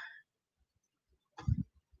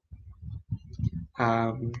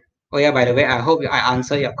 Oh yeah, by the way, I hope I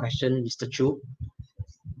answer your question, Mr. Chu.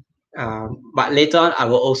 But later on, I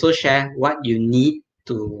will also share what you need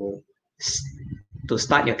to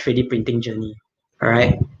start your 3D printing journey, all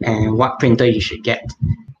right? And what printer you should get.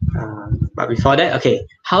 But before that, okay,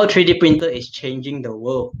 how 3D printer is changing the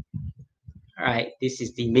world. All right, this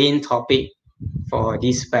is the main topic for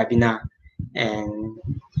this webinar. And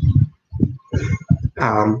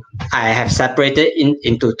I have separated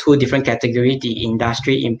into two different categories, the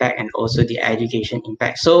industry impact and also the education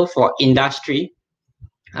impact. So for industry,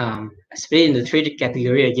 I split into three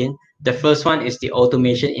category again. The first one is the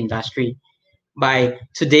automation industry. By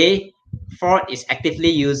today, Ford is actively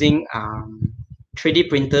using 3D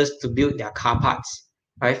printers to build their car parts,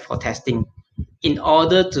 right, for testing. In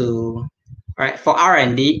order to, right, for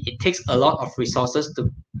R&D, it takes a lot of resources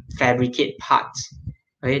to fabricate parts,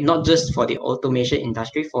 right? Not just for the automation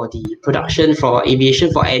industry, for the production, for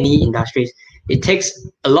aviation, for any industries. It takes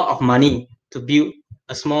a lot of money to build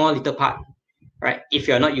a small little part, right? If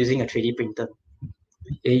you're not using a 3D printer,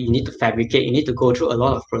 you need to fabricate, you need to go through a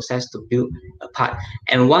lot of process to build a part.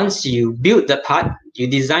 And once you build the part, you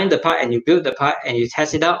design the part and you build the part and you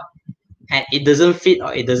test it out and it doesn't fit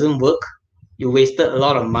or it doesn't work, you wasted a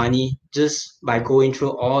lot of money just by going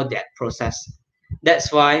through all that process.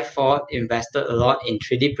 That's why Ford invested a lot in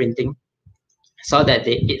 3D printing, so that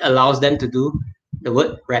it allows them to do the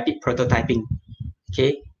word rapid prototyping.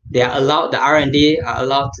 Okay, they are allowed, the R&D are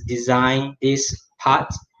allowed to design this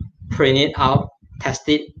part, print it out, test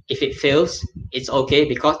it. If it fails, it's okay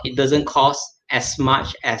because it doesn't cost as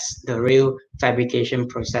much as the real fabrication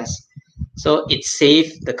process. So it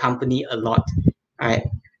saved the company a lot. All right.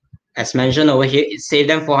 As mentioned over here, it saved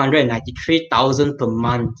them 493,000 per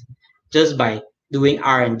month just by doing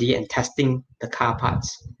R&D and testing the car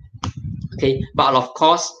parts. Okay, but of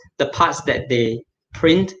course, the parts that they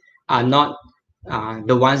print are not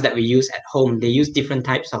the ones that we use at home. They use different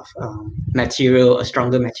types of material, a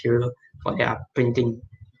stronger material for their printing.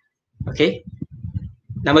 Okay.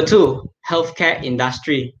 Number two, healthcare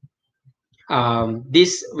industry.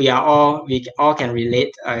 This we all can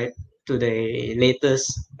relate to the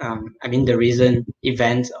latest, the recent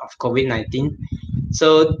events of COVID-19.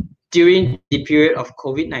 So during the period of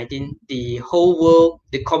COVID-19, the whole world,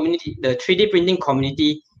 the community, the 3D printing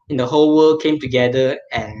community in the whole world came together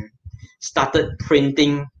and started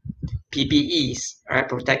printing PPEs, right,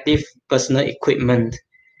 protective personal equipment.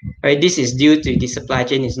 Right, this is due to the supply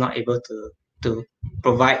chain is not able to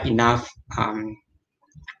provide enough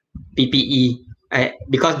PPE,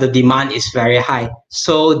 because the demand is very high.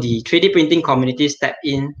 So the 3D printing community stepped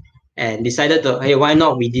in and decided to, hey, why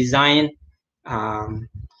not we design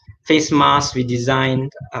face masks, we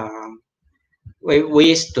designed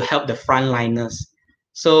ways to help the frontliners.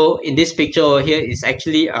 So in this picture over here is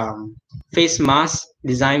actually face mask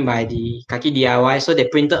designed by the Kaki DIY. So they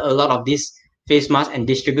printed a lot of these face masks and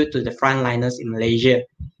distribute to the frontliners in Malaysia.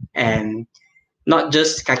 And not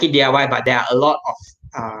just Kaki DIY, but there are a lot of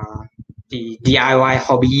the DIY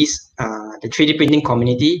hobbies, the 3D printing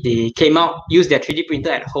community. They came out, used their 3D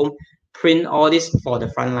printer at home, print all this for the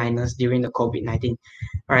frontliners during the COVID-19.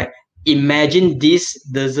 All right, imagine this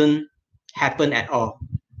doesn't happen at all.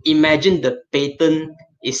 Imagine the patent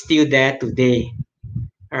is still there today.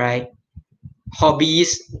 All right,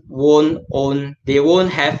 hobbyists won't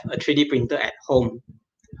have a 3D printer at home.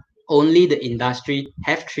 Only the industry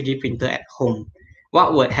have 3D printer at home.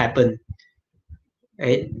 What would happen?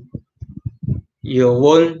 Right? You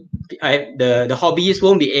won't, the hobbyists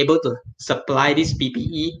won't be able to supply this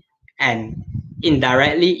PPE, and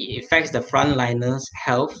indirectly it affects the frontliners'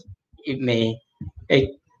 health. It may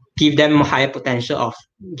give them higher potential of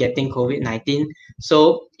getting COVID-19.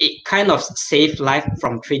 So it kind of saves life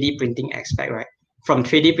from 3D printing aspect, right? From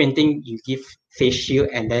 3D printing, you give face shield,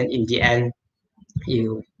 and then in the end,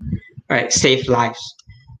 you save lives.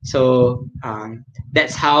 So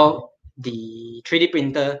that's how the 3D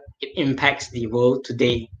printer impacts the world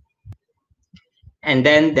today. And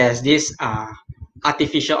then there's this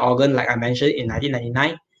artificial organ, like I mentioned, in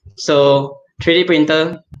 1999. So 3D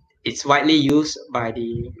printer, it's widely used by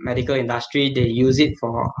the medical industry. They use it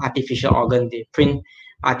for artificial organ. They print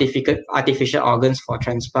artificial organs for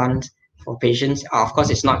transplant for patients. Of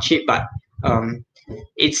course, it's not cheap, but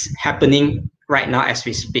it's happening right now as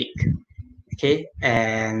we speak. Okay,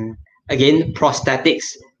 and again, prosthetics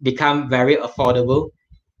become very affordable.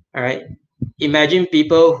 All right, imagine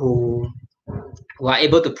people who are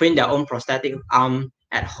able to print their own prosthetic arm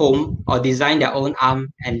at home, or design their own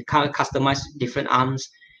arm and customize different arms.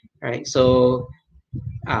 Right, so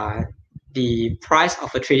the price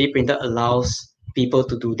of a 3D printer allows people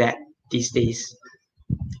to do that these days.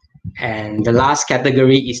 And the last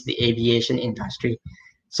category is the aviation industry.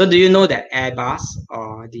 So do you know that Airbus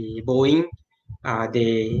or the Boeing,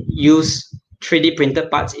 they use 3D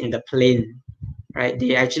printed parts in the plane, right?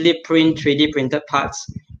 They actually print 3D printed parts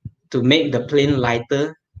to make the plane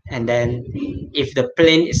lighter. And then if the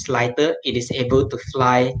plane is lighter, it is able to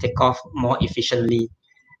take off more efficiently.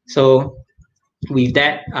 So with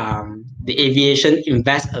that, the aviation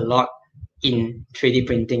invests a lot in 3D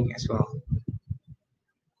printing as well.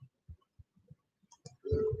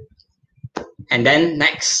 And then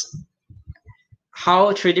next,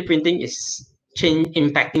 how 3D printing is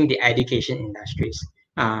impacting the education industries,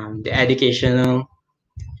 the educational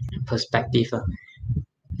perspective,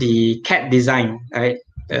 the CAD design, right?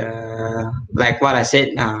 Like what I said,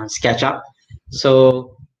 SketchUp.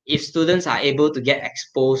 So if students are able to get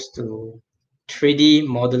exposed to 3D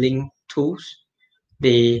modeling tools,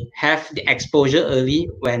 they have the exposure early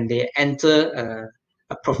when they enter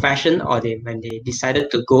a profession, or when they decided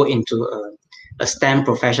to go into a STEM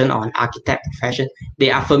profession or an architect profession. They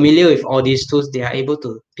are familiar with all these tools. They are able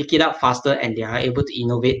to pick it up faster, and they are able to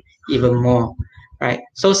innovate even more, right?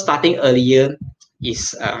 So starting earlier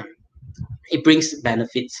is it brings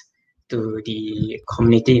benefits to the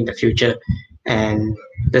community in the future. And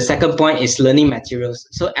the second point is learning materials.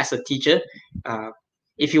 So as a teacher,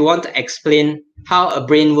 if you want to explain how a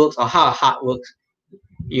brain works or how a heart works,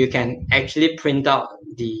 you can actually print out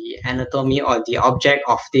the anatomy or the object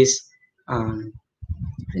of this,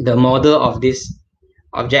 the model of this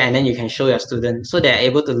object, and then you can show your students, so they're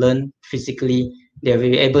able to learn physically. They'll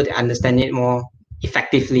be able to understand it more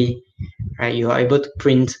effectively, right? You are able to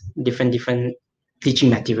print different teaching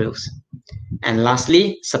materials. And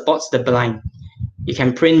lastly, supports the blind. You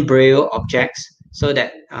can print braille objects so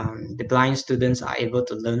that the blind students are able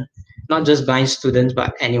to learn. Not just blind students,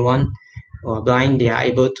 but anyone who are blind, they are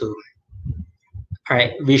able to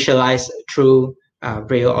visualize through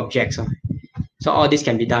braille objects. So all this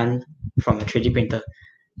can be done from a 3D printer.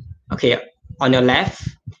 Okay, on your left,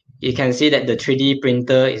 you can see that the 3D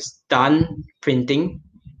printer is done printing.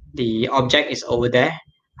 the object is over there.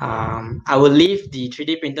 I will leave the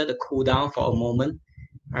 3D printer to cool down for a moment,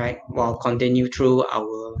 right, while continue through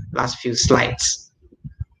our last few slides.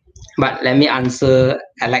 But let me answer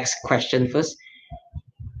Alex's question first.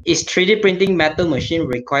 Is 3D printing metal machine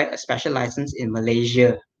require a special license in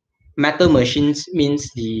Malaysia? Metal machines means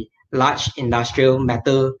the large industrial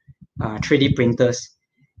metal 3D printers.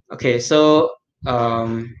 Okay, so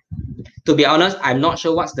to be honest, I'm not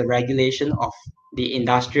sure what's the regulation of the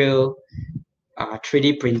industrial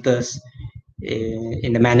 3D printers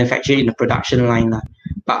in the manufacturing, in the production line.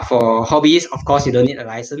 But for hobbyists, of course, you don't need a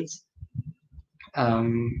license.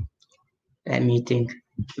 Let me think.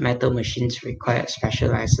 Metal machines require a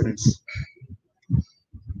special license.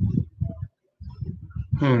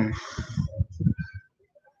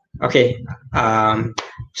 Okay.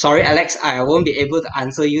 Sorry, Alex, I won't be able to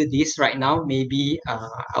answer you this right now. Maybe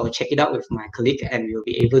I will check it out with my colleague and we'll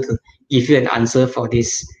be able to give you an answer for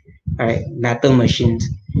this, right? Metal machines,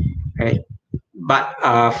 right? But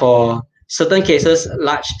for certain cases,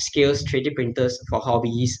 large scale 3D printers for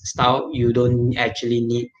hobbies style, you don't actually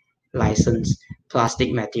need license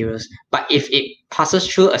plastic materials. But if it passes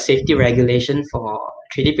through a safety regulation for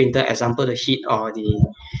 3D printer, example, the heat or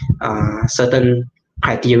the certain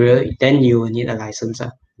criteria, then you will need a license.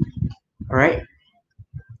 All right.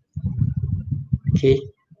 Okay.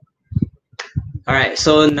 All right.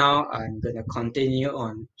 So now I'm gonna continue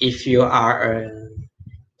on. If you are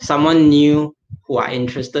someone new who are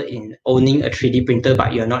interested in owning a 3D printer,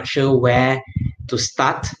 but you're not sure where to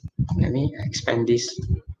start, let me expand this.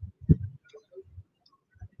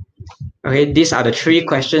 Okay, these are the 3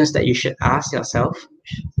 questions that you should ask yourself.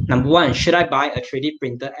 Number 1, should I buy a 3D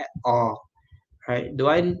printer at all? Right? Do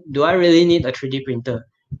I really need a 3D printer?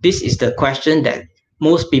 This is the question that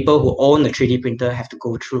most people who own a 3D printer have to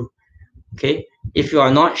go through. Okay, if you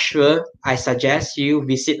are not sure, I suggest you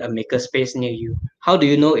visit a makerspace near you. How do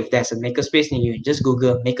you know if there's a makerspace near you? Just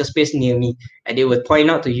Google makerspace near me and it will point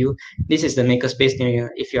out to you, this is the makerspace near you.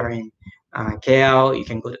 If you're in KL, you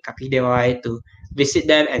can go to Kapidewai to visit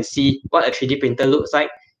them and see what a 3D printer looks like.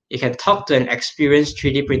 You can talk to an experienced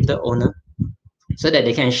 3D printer owner so that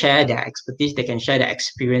they can share their expertise, they can share their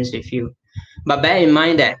experience with you. But bear in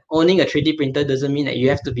mind that owning a 3D printer doesn't mean that you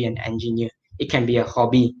have to be an engineer. It can be a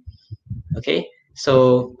hobby. Okay,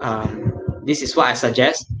 so this is what I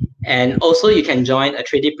suggest. And also you can join a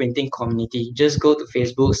 3D printing community. Just go to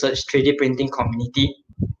Facebook, search 3D printing community,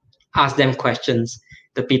 ask them questions.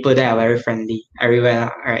 The people there are very friendly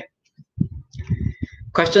everywhere. All right.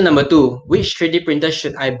 Question number 2, which 3D printer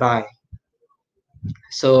should I buy?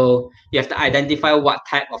 So you have to identify what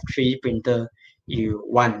type of 3D printer you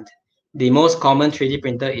want. The most common 3D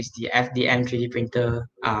printer is the FDM 3D printer,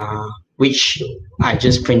 which I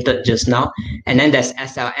just printed just now. And then there's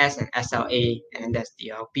SLS and SLA, and there's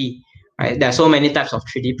DLP. Right? There are so many types of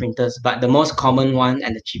 3D printers, but the most common one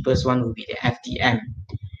and the cheapest one will be the FDM.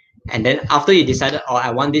 And then after you decided, oh,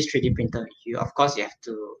 I want this 3D printer, you of course you have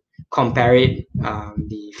to compare it,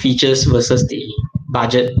 the features versus the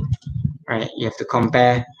budget. Right? You have to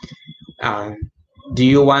compare. Do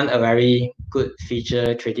you want a very good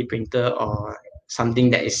feature 3D printer or something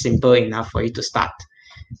that is simple enough for you to start?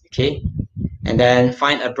 Okay, and then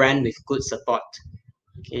find a brand with good support.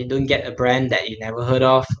 Okay, don't get a brand that you never heard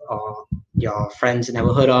of or your friends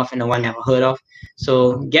never heard of and no one never heard of.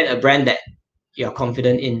 So get a brand that you're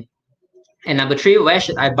confident in. And number 3, where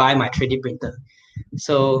should I buy my 3D printer?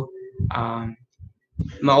 So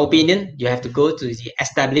my opinion, you have to go to the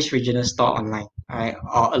established regional store online, right,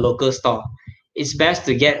 or a local store. It's best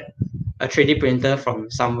to get a 3D printer from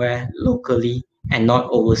somewhere locally and not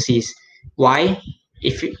overseas. Why?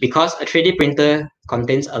 Because a 3D printer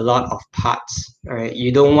contains a lot of parts, right?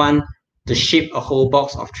 You don't want to ship a whole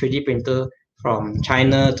box of 3D printer from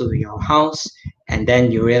China to your house, and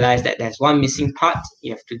then you realize that there's one missing part.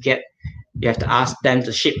 You have to ask them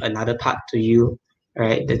to ship another part to you.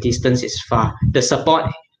 Right, the distance is far. The support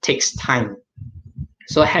takes time.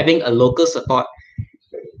 So having a local support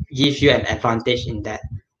gives you an advantage in that,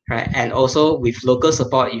 right? And also with local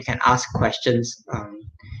support, you can ask questions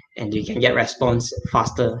and you can get response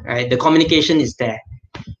faster, right? The communication is there,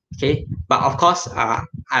 okay? But of course, I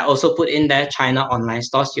also put in there China online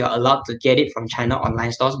stores. You're allowed to get it from China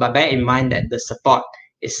online stores, but bear in mind that the support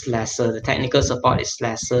is lesser, the technical support is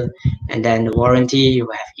lesser, and then the warranty, you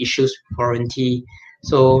have issues with warranty.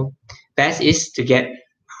 So best is to get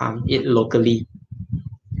it locally.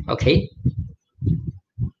 Okay.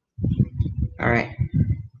 All right.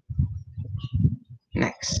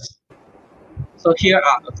 Next. So here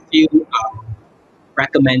are a few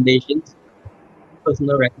recommendations,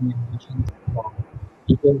 personal recommendations for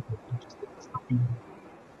people who are interested in starting.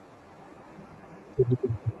 3D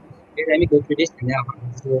printing. Okay, let me go through this and then I'll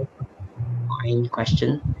answer my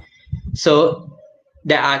question. So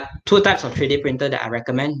there are two types of 3D printer that I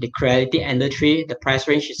recommend. The Creality Ender 3, the price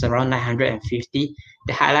range is around 950.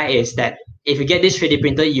 The highlight is that if you get this 3D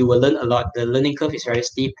printer, you will learn a lot. The learning curve is very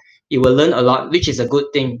steep. You will learn a lot, which is a good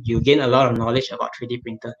thing. You gain a lot of knowledge about 3D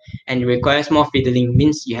printer, and it requires more fiddling.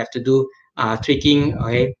 Means you have to do tweaking.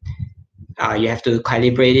 Okay, you have to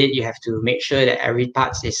calibrate it. You have to make sure that every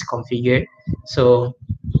part is configured. So,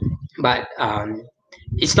 but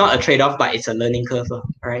it's not a trade-off, but it's a learning curve,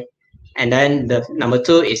 right? And then the number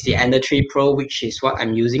two is the Ender 3 Pro, which is what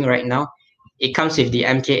I'm using right now. It comes with the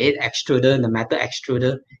MK8 extruder, the metal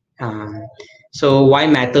extruder. So why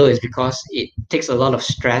metal is because it takes a lot of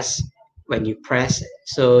stress when you press.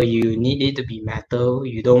 So you need it to be metal.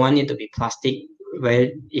 You don't want it to be plastic.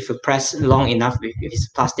 Where if you press long enough, if it's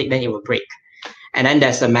plastic, then it will break. And then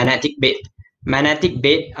there's a magnetic bed. Magnetic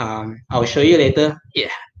bed, I'll show you later. It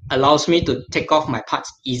allows me to take off my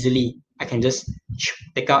parts easily. I can just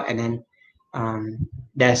take out and then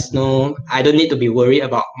I don't need to be worried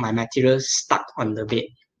about my materials stuck on the bed.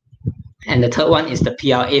 And the third one is the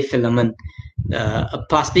PLA filament, a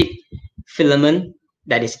plastic filament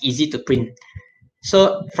that is easy to print.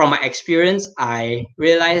 So from my experience, I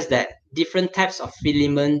realized that different types of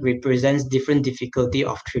filament represents different difficulty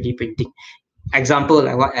of 3D printing. Example,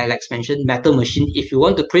 like what Alex mentioned, metal machine. If you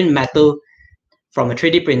want to print metal from a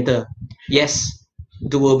 3D printer, yes,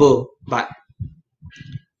 doable, but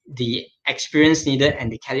the experience needed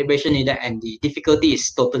and the calibration needed and the difficulty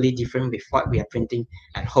is totally different with what we are printing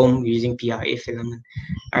at home using PLA filament.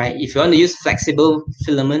 All right, if you want to use flexible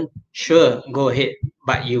filament, sure, go ahead,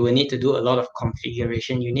 but you will need to do a lot of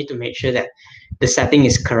configuration. You need to make sure that the setting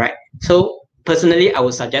is correct. So personally, I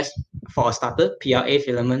would suggest for a starter, PLA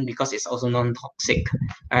filament because it's also non-toxic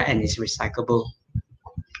and it's recyclable.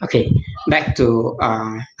 Okay, back to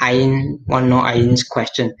Iron's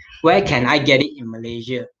question. Where can I get it in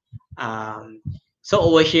Malaysia? So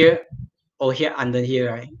over here under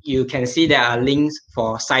here, right, you can see there are links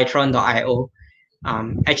for Cytron.io.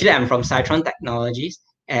 Actually, I'm from Cytron Technologies,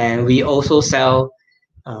 and we also sell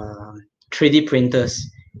 3D printers.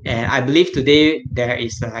 And I believe today there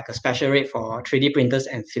is like a special rate for 3D printers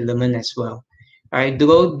and filament as well. All right,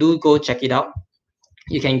 do go check it out.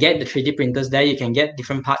 You can get the 3D printers there. You can get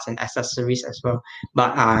different parts and accessories as well.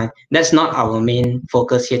 But that's not our main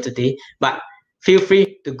focus here today. But feel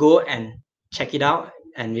free to go and check it out.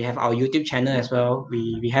 And we have our YouTube channel as well.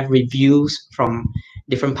 We have reviews from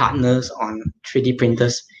different partners on 3D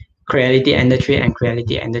printers, Creality Ender 3 and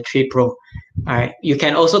Creality Ender 3 Pro. All right. You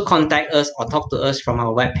can also contact us or talk to us from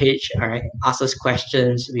our webpage. All right. Ask us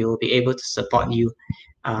questions. We will be able to support you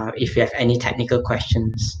if you have any technical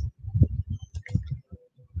questions.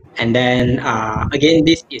 And then again,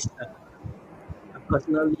 this is a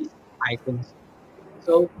personal list of items.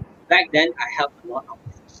 So back then, I helped a lot of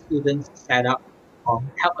students set up, or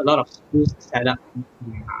help a lot of schools set up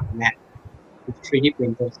lab with 3D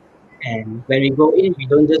printers. And when we go in, we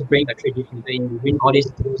don't just bring a 3D printer in, we bring all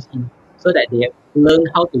these tools in so that they learn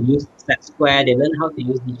how to use set square, they learn how to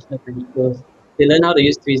use digital pellicles, they learn how to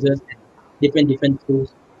use tweezers and different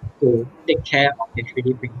tools to take care of the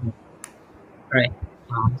 3D printing. Right.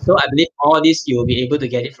 So I believe all this you will be able to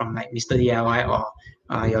get it from like Mr. DIY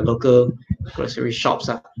or your local grocery shops.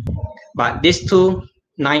 But these two,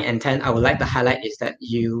 9 and 10, I would like to highlight is that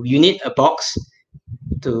you need a box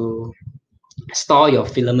to store your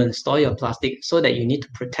filament, store your plastic, so that you need to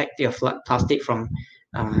protect your plastic from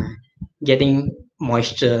getting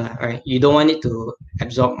moisture, right? You don't want it to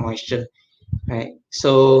absorb moisture, right?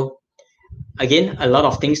 So again, a lot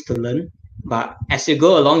of things to learn, but as you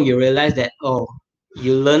go along, you realize that, oh,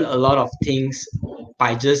 you learn a lot of things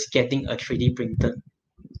by just getting a 3D printer.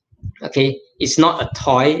 Okay, it's not a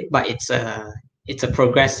toy, but it's a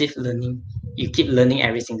progressive learning. You keep learning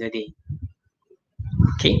every single day.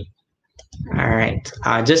 Okay, all right.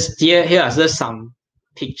 Just here are just some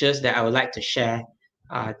pictures that I would like to share.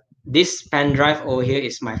 This pen drive over here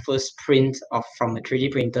is my first print from a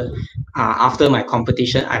 3D printer. After my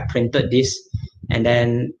competition, I printed this, and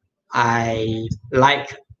then I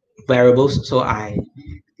like wearables, so I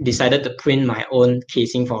decided to print my own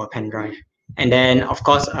casing for a pen drive. And then, of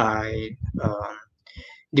course,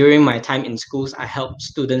 during my time in schools, I helped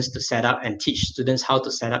students to set up and teach students how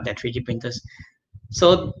to set up their 3D printers.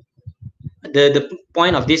 So the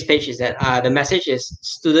point of this page is that the message is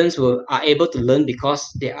students are able to learn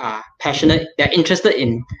because they are passionate, they're interested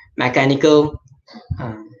in mechanical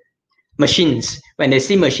machines. When they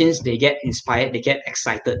see machines, they get inspired, they get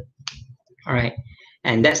excited. All right.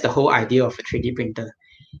 And that's the whole idea of a 3D printer.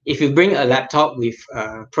 If you bring a laptop with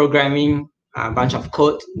programming a bunch of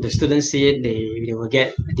code, the students see it, they will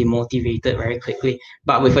get demotivated very quickly.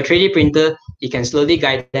 But with a 3D printer, you can slowly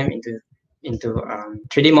guide them into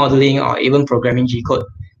 3D modeling or even programming G code.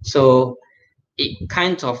 So it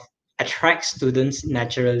kind of attracts students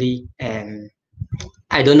naturally. And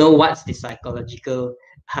I don't know what's the psychological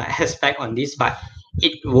aspect on this, but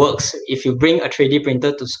it works. If you bring a 3D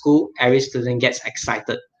printer to school, every student gets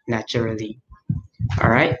excited naturally. All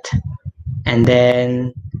right. And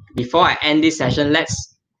then before I end this session,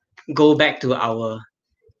 let's go back to our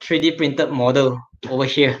 3D printed model over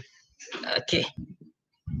here. Okay.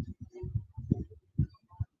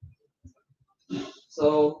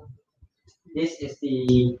 So this is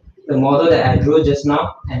the model that I drew just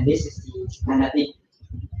now, and this is the magnetic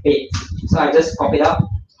page. So I just pop it up,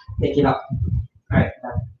 take it out. All right,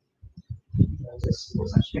 done. I'll just put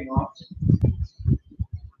some string out.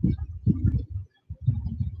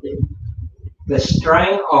 The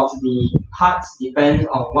strength of the parts depends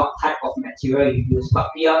on what type of material you use, but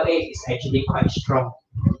PLA is actually quite strong.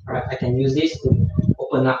 Alright, I can use this to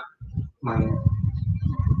open up my.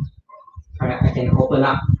 Alright, I can open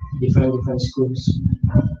up different screws.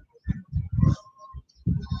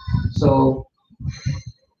 So,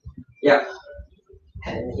 yeah,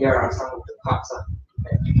 and here are some of the parts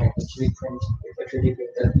that you can actually print with a 3D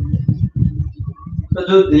printer. So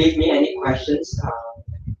do leave me any questions.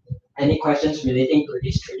 Any questions relating to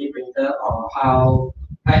this 3D printer, or how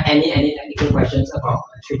any technical questions about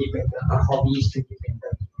a 3D printer, a hobbyist 3D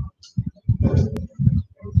printer.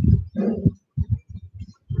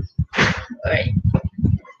 All right.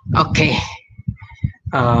 Okay.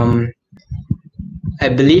 I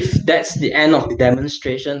believe that's the end of the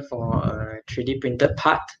demonstration for a 3D printed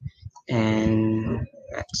part, and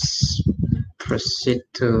let's proceed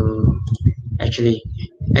to actually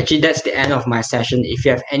that's the end of my session. If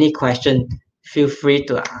you have any question, feel free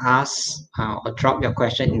to ask or drop your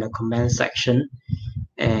question in the comment section,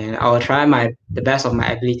 and I will try the best of my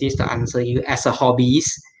abilities to answer you as a hobbyist.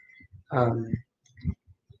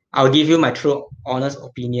 I'll give you my true honest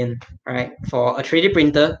opinion. Right, for a 3D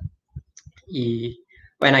printer,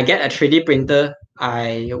 when I get a 3D printer,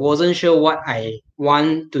 I wasn't sure what I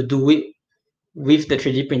want to do with the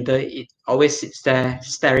 3D printer. It always sits there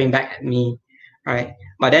staring back at me, right?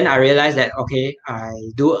 But then I realized that, okay, I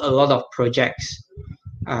do a lot of projects.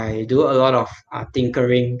 I do a lot of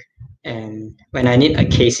tinkering. And when I need a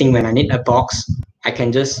casing, when I need a box, I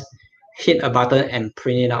can just hit a button and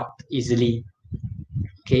print it out easily.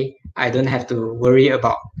 Okay, I don't have to worry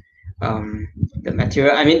about the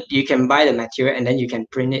material. I mean, you can buy the material and then you can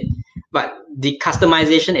print it, but the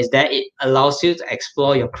customization is there. It allows you to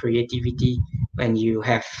explore your creativity when you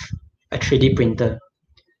have a 3D printer,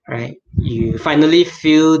 right? You finally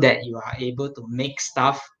feel that you are able to make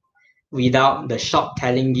stuff without the shop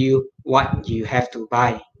telling you what you have to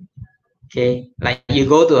buy. Okay, like you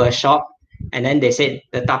go to a shop and then they say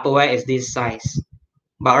the Tupperware is this size.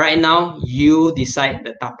 But right now, you decide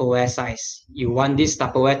the Tupperware size. You want this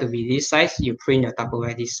Tupperware to be this size, you print your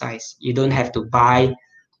Tupperware this size. You don't have to buy,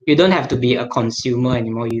 you don't have to be a consumer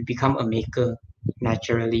anymore. You become a maker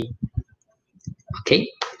naturally. Okay.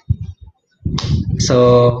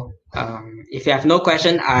 So if you have no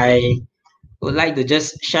question, I would like to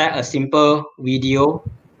just share a simple video.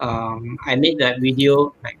 I made that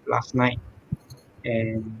video like last night,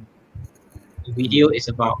 and the video is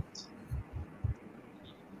about,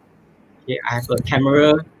 okay, I have a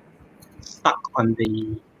camera stuck on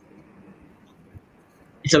the,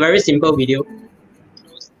 it's a very simple video.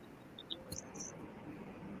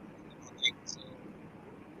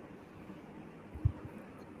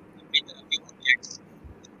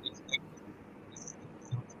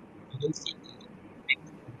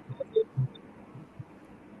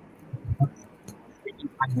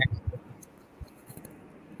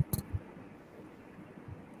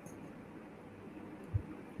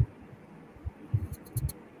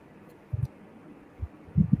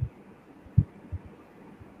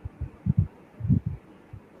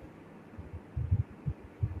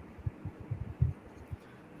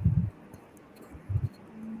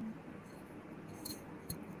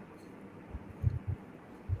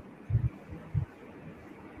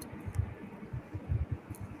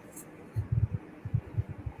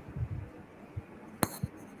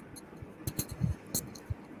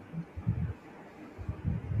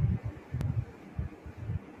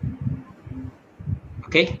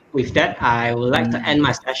 Okay, with that, I would like to end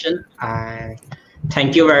my session. I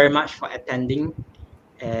thank you very much for attending.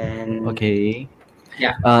 And okay.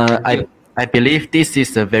 Yeah. I believe this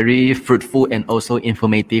is a very fruitful and also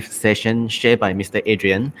informative session shared by Mr.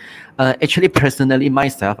 Adrian. Actually, personally,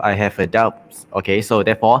 myself, I have a doubt. Okay, so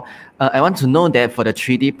therefore, I want to know that for the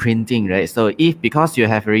 3D printing, right? So if because you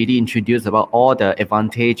have already introduced about all the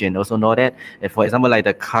advantage and also know that, for example, like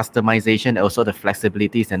the customization, also the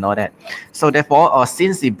flexibilities and all that. So therefore,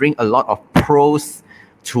 since it bring a lot of pros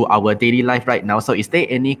to our daily life right now. So is there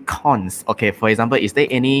any cons? Okay, for example, is there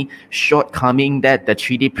any shortcoming that the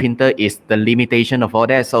 3D printer is the limitation of all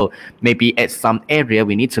that? So maybe at some area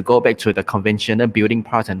we need to go back to the conventional building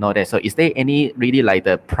parts and all that. So is there any really like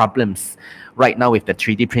the problems right now with the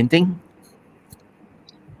 3D printing?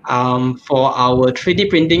 For our 3D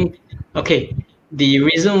printing, okay, the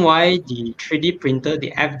reason why the 3D printer,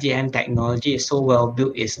 the FDM technology is so well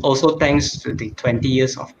built is also thanks to the 20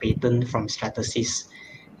 years of patent from Stratasys.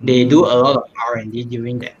 They do a lot of R&D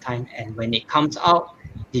during that time, and when it comes out,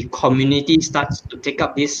 the community starts to take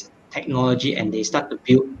up this technology and they start to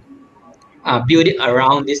build it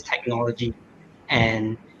around this technology.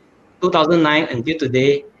 And 2009 until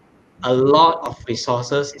today, a lot of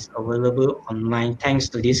resources is available online thanks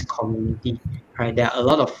to this community, right? There are a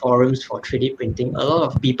lot of forums for 3D printing, a lot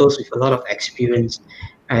of people with a lot of experience,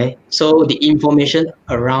 right? So the information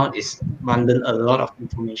around is abundant, a lot of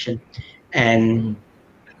information. And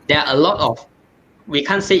there are a lot of, we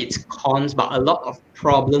can't say it's cons, but a lot of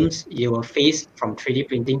problems you will face from 3D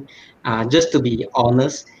printing. Just to be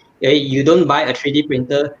honest, you don't buy a 3D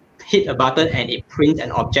printer, hit a button and it prints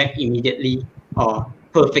an object immediately or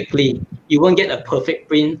perfectly. You won't get a perfect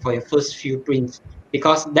print for your first few prints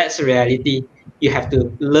because that's the reality. You have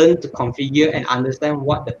to learn to configure and understand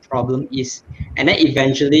what the problem is. And then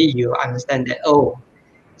eventually you understand that, oh,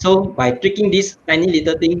 so by tweaking this tiny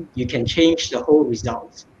little thing, you can change the whole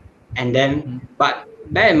result. And then, but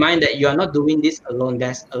bear in mind that you are not doing this alone.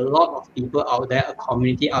 There's a lot of people out there, a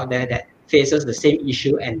community out there that faces the same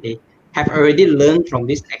issue and they have already learned from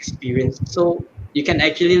this experience. So you can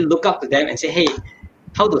actually look up to them and say, hey,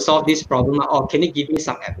 how to solve this problem, or can you give me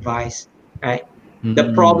some advice, right?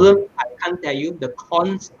 The problem, I can't tell you. The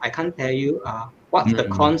cons, I can't tell you what's the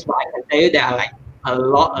cons, but I can tell you there are like a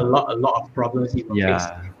lot of problems you will face.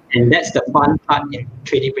 And that's the fun part in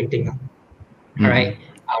 3D printing. All right.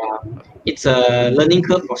 It's a learning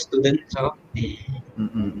curve for students. So they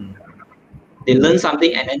learn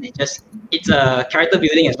something and then it's a character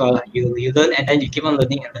building as well. You learn and then you keep on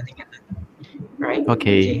learning and learning and learning. Right?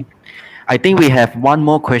 Okay. I think we have one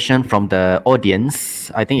more question from the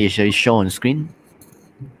audience. I think it should show on screen.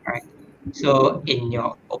 All right. So in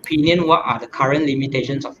your opinion, what are the current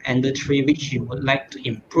limitations of Ender 3 which you would like to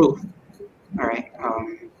improve? All right.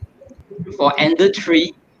 For Ender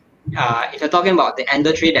 3, if you're talking about the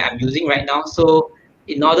Ender 3 that I'm using right now, so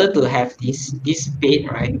in order to have this bed,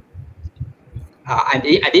 right, I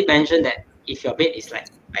did mention that if your bed is like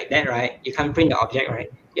that, right, you can't print the object, right?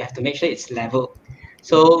 You have to make sure it's level.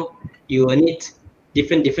 So you will need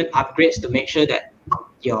different upgrades to make sure that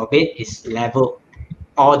your bed is level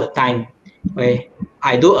all the time. Where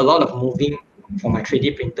I do a lot of moving for my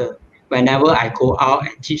 3D printer. Whenever I go out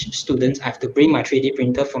and teach students, I have to bring my 3D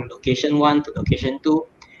printer from location 1 to location 2.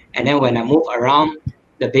 And then when I move around,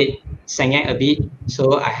 the bed sangak a bit,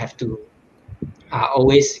 so I have to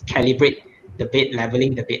always calibrate the bed,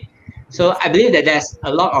 leveling the bed. So I believe that there's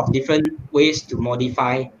a lot of different ways to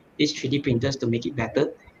modify these 3D printers to make it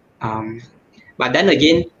better. But then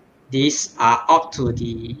again, these are up to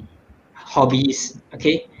the hobbies,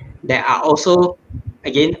 okay? There are also,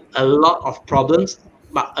 again, a lot of problems,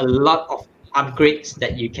 but a lot of upgrades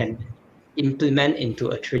that you can implement into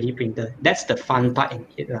a 3D printer. That's the fun part in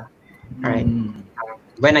it, right?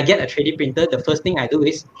 When I get a 3D printer, the first thing I do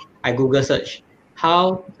is I Google search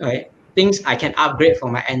how things I can upgrade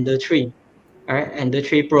for my Ender 3, right? Ender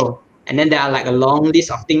 3 Pro. And then there are like a long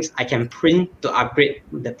list of things I can print to upgrade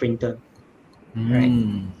the printer, right?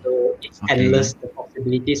 So it's endless. The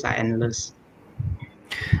possibilities are endless.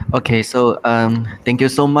 Okay, so thank you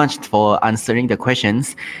so much for answering the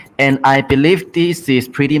questions. And I believe this is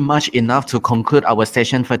pretty much enough to conclude our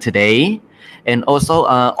session for today. And also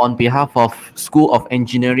on behalf of School of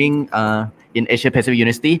Engineering in Asia Pacific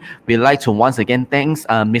University, we'd like to once again thanks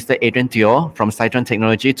Mr. Adrian Teo from Citron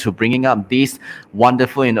Technology to bringing up this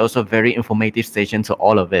wonderful and also very informative session to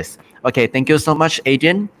all of us. Okay, thank you so much,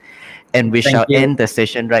 Adrian. And we shall end the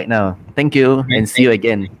session right now. Thank you and see you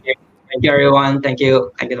again. Thank you, everyone. Thank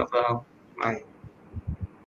you. Thank you, Dr. Bye.